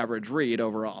better than average read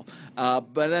overall.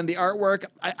 But then the artwork,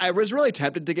 I was really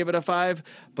tempted to give it a 5,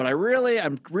 but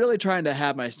I'm really trying to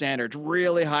have my standards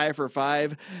really high for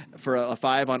a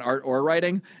 5 on art or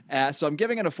writing. So I'm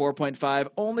giving it a 4.5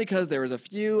 only because there was a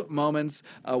few moments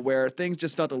where things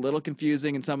just felt a little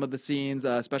confusing in some of the scenes,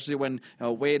 especially when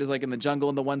Wade is like in the jungle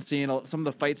in the one scene. Some of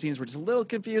the fight scenes were just a little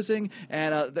confusing,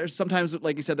 and there's sometimes,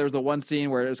 like you said, there was the one scene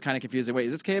where it was kind of confusing. Wait,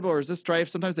 is this Cable or is this Strife?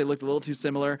 Sometimes they looked a little too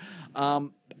similar.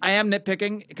 I am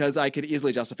nitpicking because I could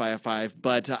easily justify a 5,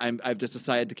 but I've just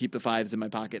decided to keep the 5s in my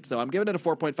pocket. So I'm giving it a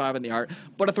 4.5 on the art,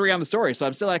 but a 3 on the story. So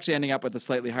I'm still actually ending up with a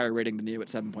slightly higher rating than you at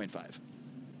 7.5.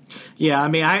 Yeah, I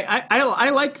mean, I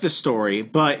like the story,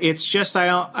 but it's just,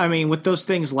 with those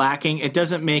things lacking, it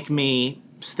doesn't make me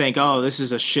think, oh, this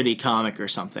is a shitty comic or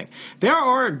something. There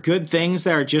are good things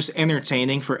that are just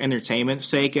entertaining for entertainment's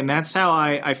sake, and that's how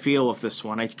I feel with this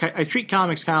one. I treat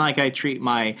comics kind of like I treat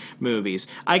my movies.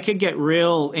 I could get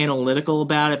real analytical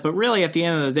about it, but really at the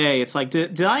end of the day, it's like,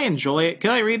 did I enjoy it?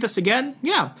 Could I read this again?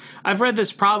 Yeah. I've read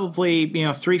this probably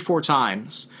 3-4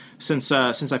 times since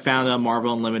I found out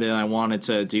Marvel Unlimited and I wanted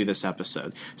to do this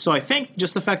episode. So I think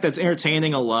just the fact that it's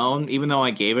entertaining alone, even though I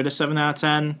gave it a 7 out of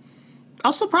 10,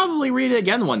 I'll still probably read it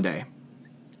again one day.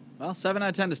 Well, 7 out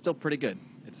of 10 is still pretty good.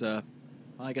 It's I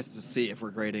guess it's a C if we're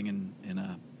grading in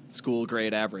a school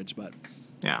grade average, but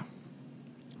yeah.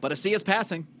 But a C is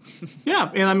passing. Yeah,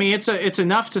 and I mean it's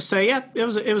enough to say, yeah, it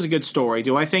was a good story.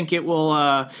 Do I think it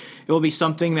will be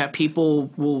something that people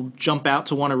will jump out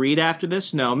to want to read after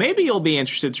this? No, maybe you'll be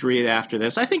interested to read it after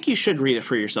this. I think you should read it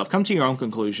for yourself. Come to your own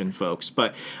conclusion, folks.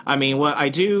 But I mean, what I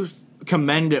do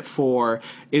commend it for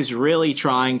is really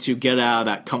trying to get out of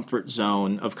that comfort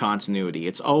zone of continuity.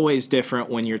 It's always different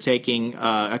when you're taking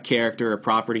a character, a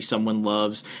property someone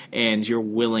loves, and you're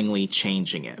willingly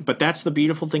changing it. But that's the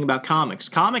beautiful thing about comics.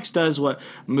 Comics does what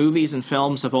movies and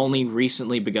films have only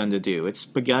recently begun to do. It's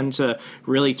begun to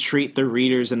really treat the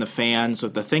readers and the fans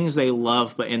with the things they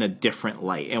love, but in a different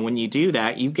light. And when you do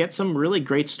that, you get some really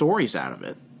great stories out of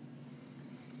it.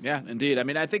 Yeah, indeed. I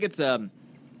mean, I think it's a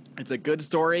good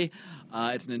story.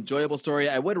 It's an enjoyable story.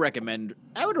 I would recommend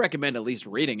at least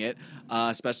reading it,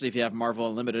 especially if you have Marvel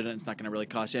Unlimited and it's not going to really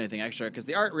cost you anything extra, because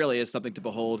the art really is something to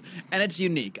behold, and it's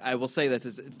unique. I will say this: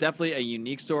 it's definitely a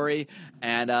unique story,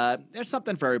 and there's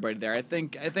something for everybody there. I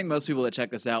think most people that check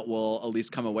this out will at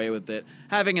least come away with it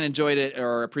having enjoyed it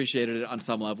or appreciated it on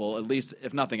some level, at least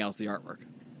if nothing else, the artwork.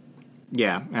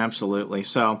 Yeah, absolutely.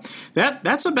 So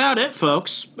that's about it,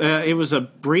 folks. It was a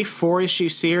brief 4-issue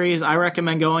series. I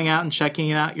recommend going out and checking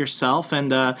it out yourself, and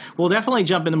we'll definitely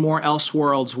jump into more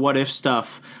Elseworlds What If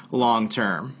stuff long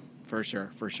term. For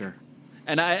sure.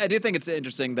 And I do think it's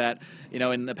interesting that,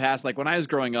 in the past, like when I was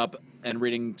growing up and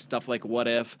reading stuff like What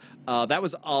If, that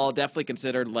was all definitely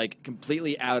considered like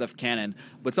completely out of canon.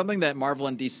 But something that Marvel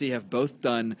and DC have both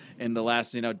done in the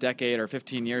last, decade or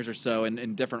 15 years or so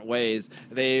in different ways,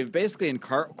 they've basically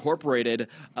incorporated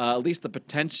at least the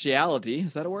potentiality,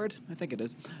 is that a word? I think it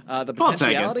is. The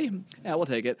potentiality, yeah, we'll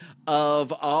take it,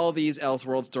 of all these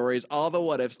Elseworld stories, all the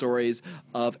What If stories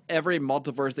of every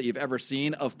multiverse that you've ever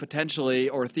seen, of potentially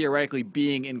or theoretically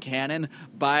being in canon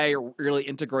by really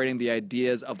integrating the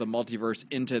ideas of the multiverse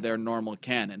into their normal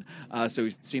canon. So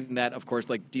we've seen that, of course,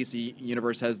 like DC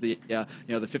Universe has the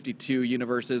 52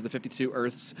 universes, the 52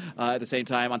 Earths. At the same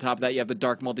time, on top of that, you have the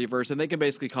Dark Multiverse, and they can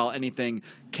basically call anything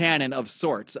canon of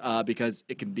sorts because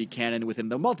it can be canon within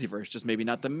the multiverse, just maybe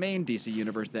not the main DC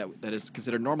Universe that is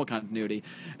considered normal continuity.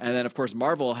 And then, of course,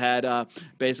 Marvel had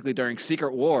basically during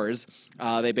Secret Wars,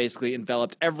 they basically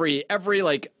enveloped every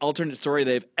like alternate story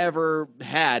they've ever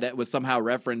had was somehow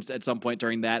referenced at some point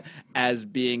during that as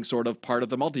being sort of part of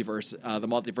the multiverse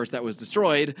that was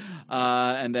destroyed,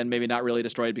 and then maybe not really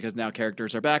destroyed because now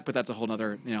characters are back. But that's a whole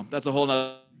nother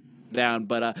down.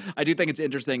 But I do think it's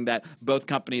interesting that both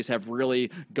companies have really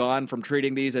gone from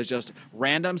treating these as just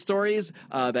random stories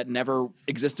that never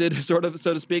existed, sort of,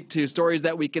 so to speak, to stories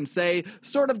that we can say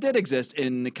sort of did exist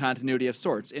in continuity of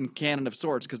sorts, in canon of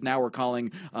sorts, because now we're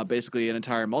calling basically an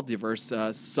entire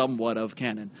multiverse somewhat of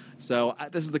canon. So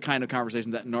this is the kind of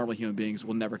conversation that normal human beings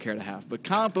will never care to have. But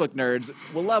comic book nerds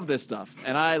will love this stuff.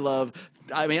 And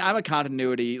I'm a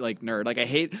continuity nerd. I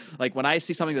hate when I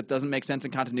see something that doesn't make sense in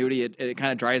continuity, it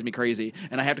kind of drives me crazy,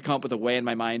 and I have to come up with a way in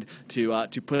my mind to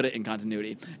put it in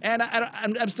continuity. And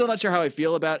I'm still not sure how I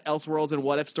feel about Elseworlds and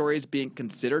What If stories being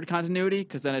considered continuity,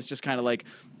 because then it's just kind of like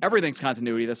everything's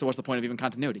continuity. So what's the point of even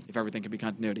continuity if everything can be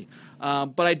continuity?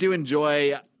 But I do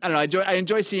enjoy. I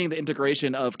enjoy seeing the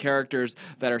integration of characters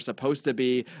that are supposed to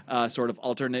be sort of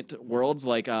alternate worlds,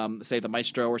 like say the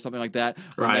Maestro or something like that,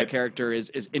 where that character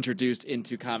is introduced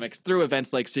into comics through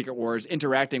events like Secret Wars,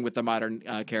 interacting with the modern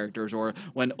characters, or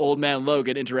when Old Man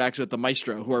Logan interacts with the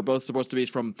Maestro, who are both supposed to be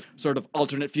from sort of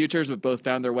alternate futures, but both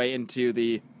found their way into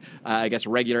the,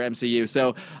 regular MCU.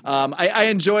 So I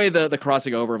enjoy the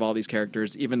crossing over of all these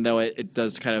characters, even though it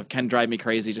does can drive me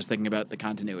crazy just thinking about the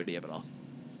continuity of it all.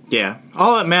 Yeah.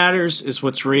 All that matters is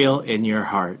what's real in your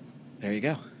heart. There you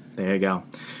go. There you go.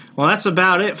 Well, that's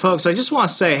about it, folks. I just want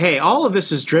to say, hey, all of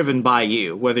this is driven by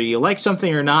you. Whether you like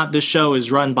something or not, this show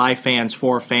is run by fans,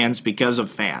 for fans, because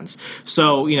of fans.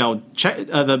 So,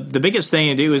 the biggest thing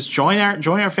to do is join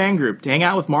our fan group, hang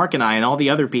out with Mark and I and all the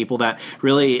other people that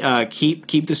really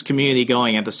keep this community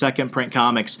going at the Second Print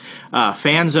Comics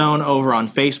fan zone over on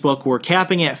Facebook. We're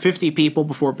capping at 50 people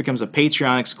before it becomes a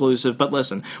Patreon exclusive. But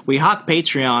listen, we hawk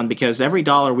Patreon because every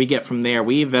dollar we get from there,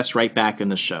 we invest right back in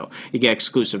the show. You get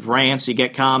exclusive rants, you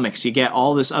get comics, you get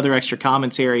all this other extra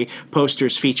commentary,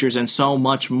 posters, features, and so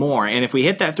much more. And if we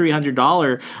hit that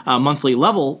 $300 monthly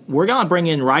level, we're going to bring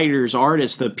in writers,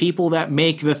 artists, the people that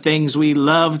make the things we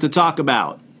love to talk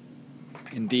about.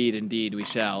 Indeed, we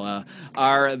shall.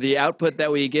 The output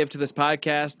that we give to this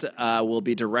podcast will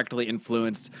be directly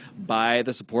influenced by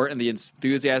the support and the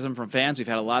enthusiasm from fans. We've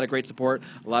had a lot of great support,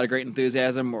 a lot of great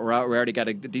enthusiasm. We already got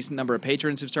a decent number of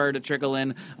patrons who've started to trickle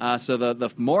in. So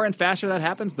the more and faster that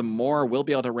happens, the more we'll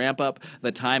be able to ramp up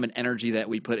the time and energy that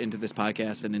we put into this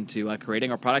podcast and into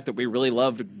creating our product that we really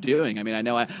love doing. I mean, I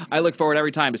know I look forward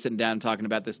every time to sitting down and talking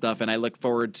about this stuff, and I look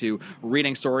forward to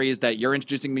reading stories that you're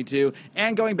introducing me to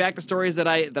and going back to stories that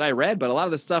I read, but a lot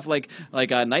of the stuff like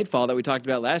Nightfall that we talked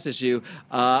about last issue,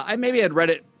 I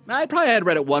probably had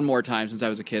read it one more time since I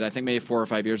was a kid. I think maybe 4 or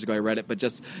 5 years ago I read it, but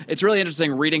it's really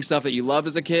interesting reading stuff that you loved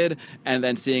as a kid and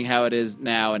then seeing how it is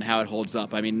now and how it holds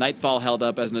up. I mean, Nightfall held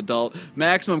up as an adult.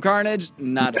 Maximum Carnage,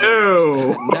 not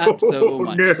so much. Not so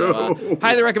much. No. So,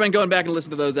 highly recommend going back and listen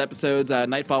to those episodes.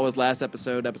 Nightfall was last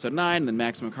episode 9, and then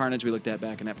Maximum Carnage we looked at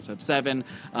back in episode 7.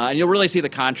 And you'll really see the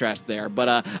contrast there.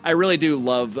 But I really do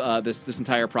love this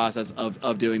entire process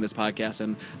of doing this podcast,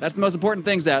 and that's the most important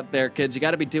things out there, kids. You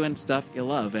got to be doing stuff you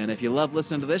love. And if you love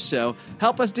listening to this show,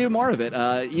 help us do more of it.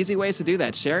 Easy ways to do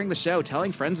that: sharing the show,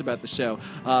 telling friends about the show,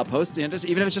 posting,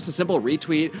 even if it's just a simple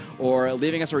retweet or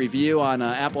leaving us a review on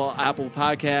Apple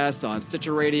Podcasts, on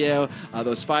Stitcher Radio.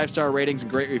 Those 5-star ratings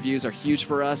and great reviews are huge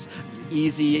for us. It's an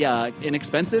easy,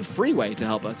 inexpensive, free way to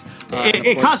help us.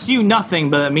 It costs you nothing,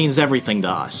 but it means everything to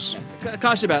us. Yes, it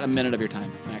costs you about a minute of your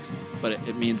time maximum. But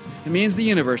it means the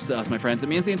universe to us, my friends. It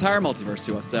means the entire multiverse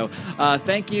to us. So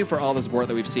thank you for all the support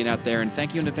that we've seen out there, and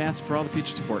thank you in advance for all the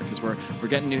future support, because we're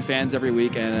getting new fans every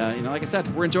week, and like I said,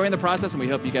 we're enjoying the process, and we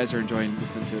hope you guys are enjoying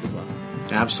listening to it as well.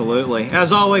 Absolutely.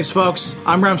 As always, folks,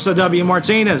 I'm Remso W.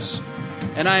 Martinez.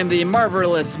 And I'm the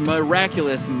marvelous,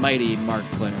 miraculous, mighty Mark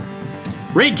Claire.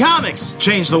 Read comics,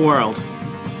 change the world.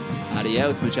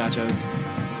 Adios, muchachos.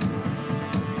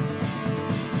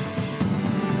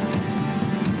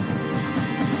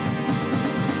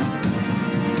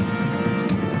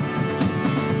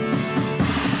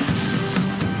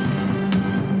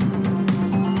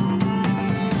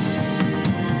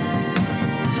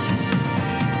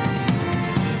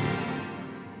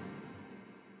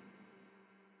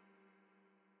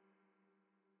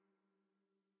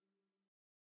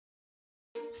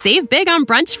 Save big on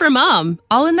brunch for mom,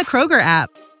 all in the Kroger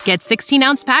app. Get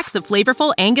 16-ounce packs of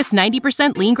flavorful Angus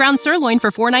 90% lean ground sirloin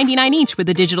for $4.99 each with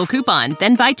a digital coupon.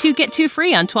 Then buy 2, get 2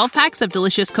 free on 12 packs of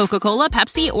delicious Coca-Cola,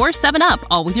 Pepsi, or 7-Up,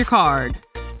 all with your card.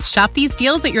 Shop these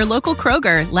deals at your local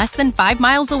Kroger, less than 5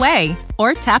 miles away.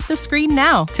 Or tap the screen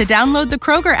now to download the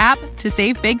Kroger app to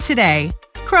save big today.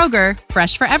 Kroger,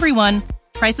 fresh for everyone.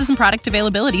 Prices and product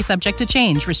availability subject to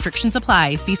change. Restrictions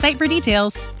apply. See site for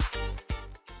details.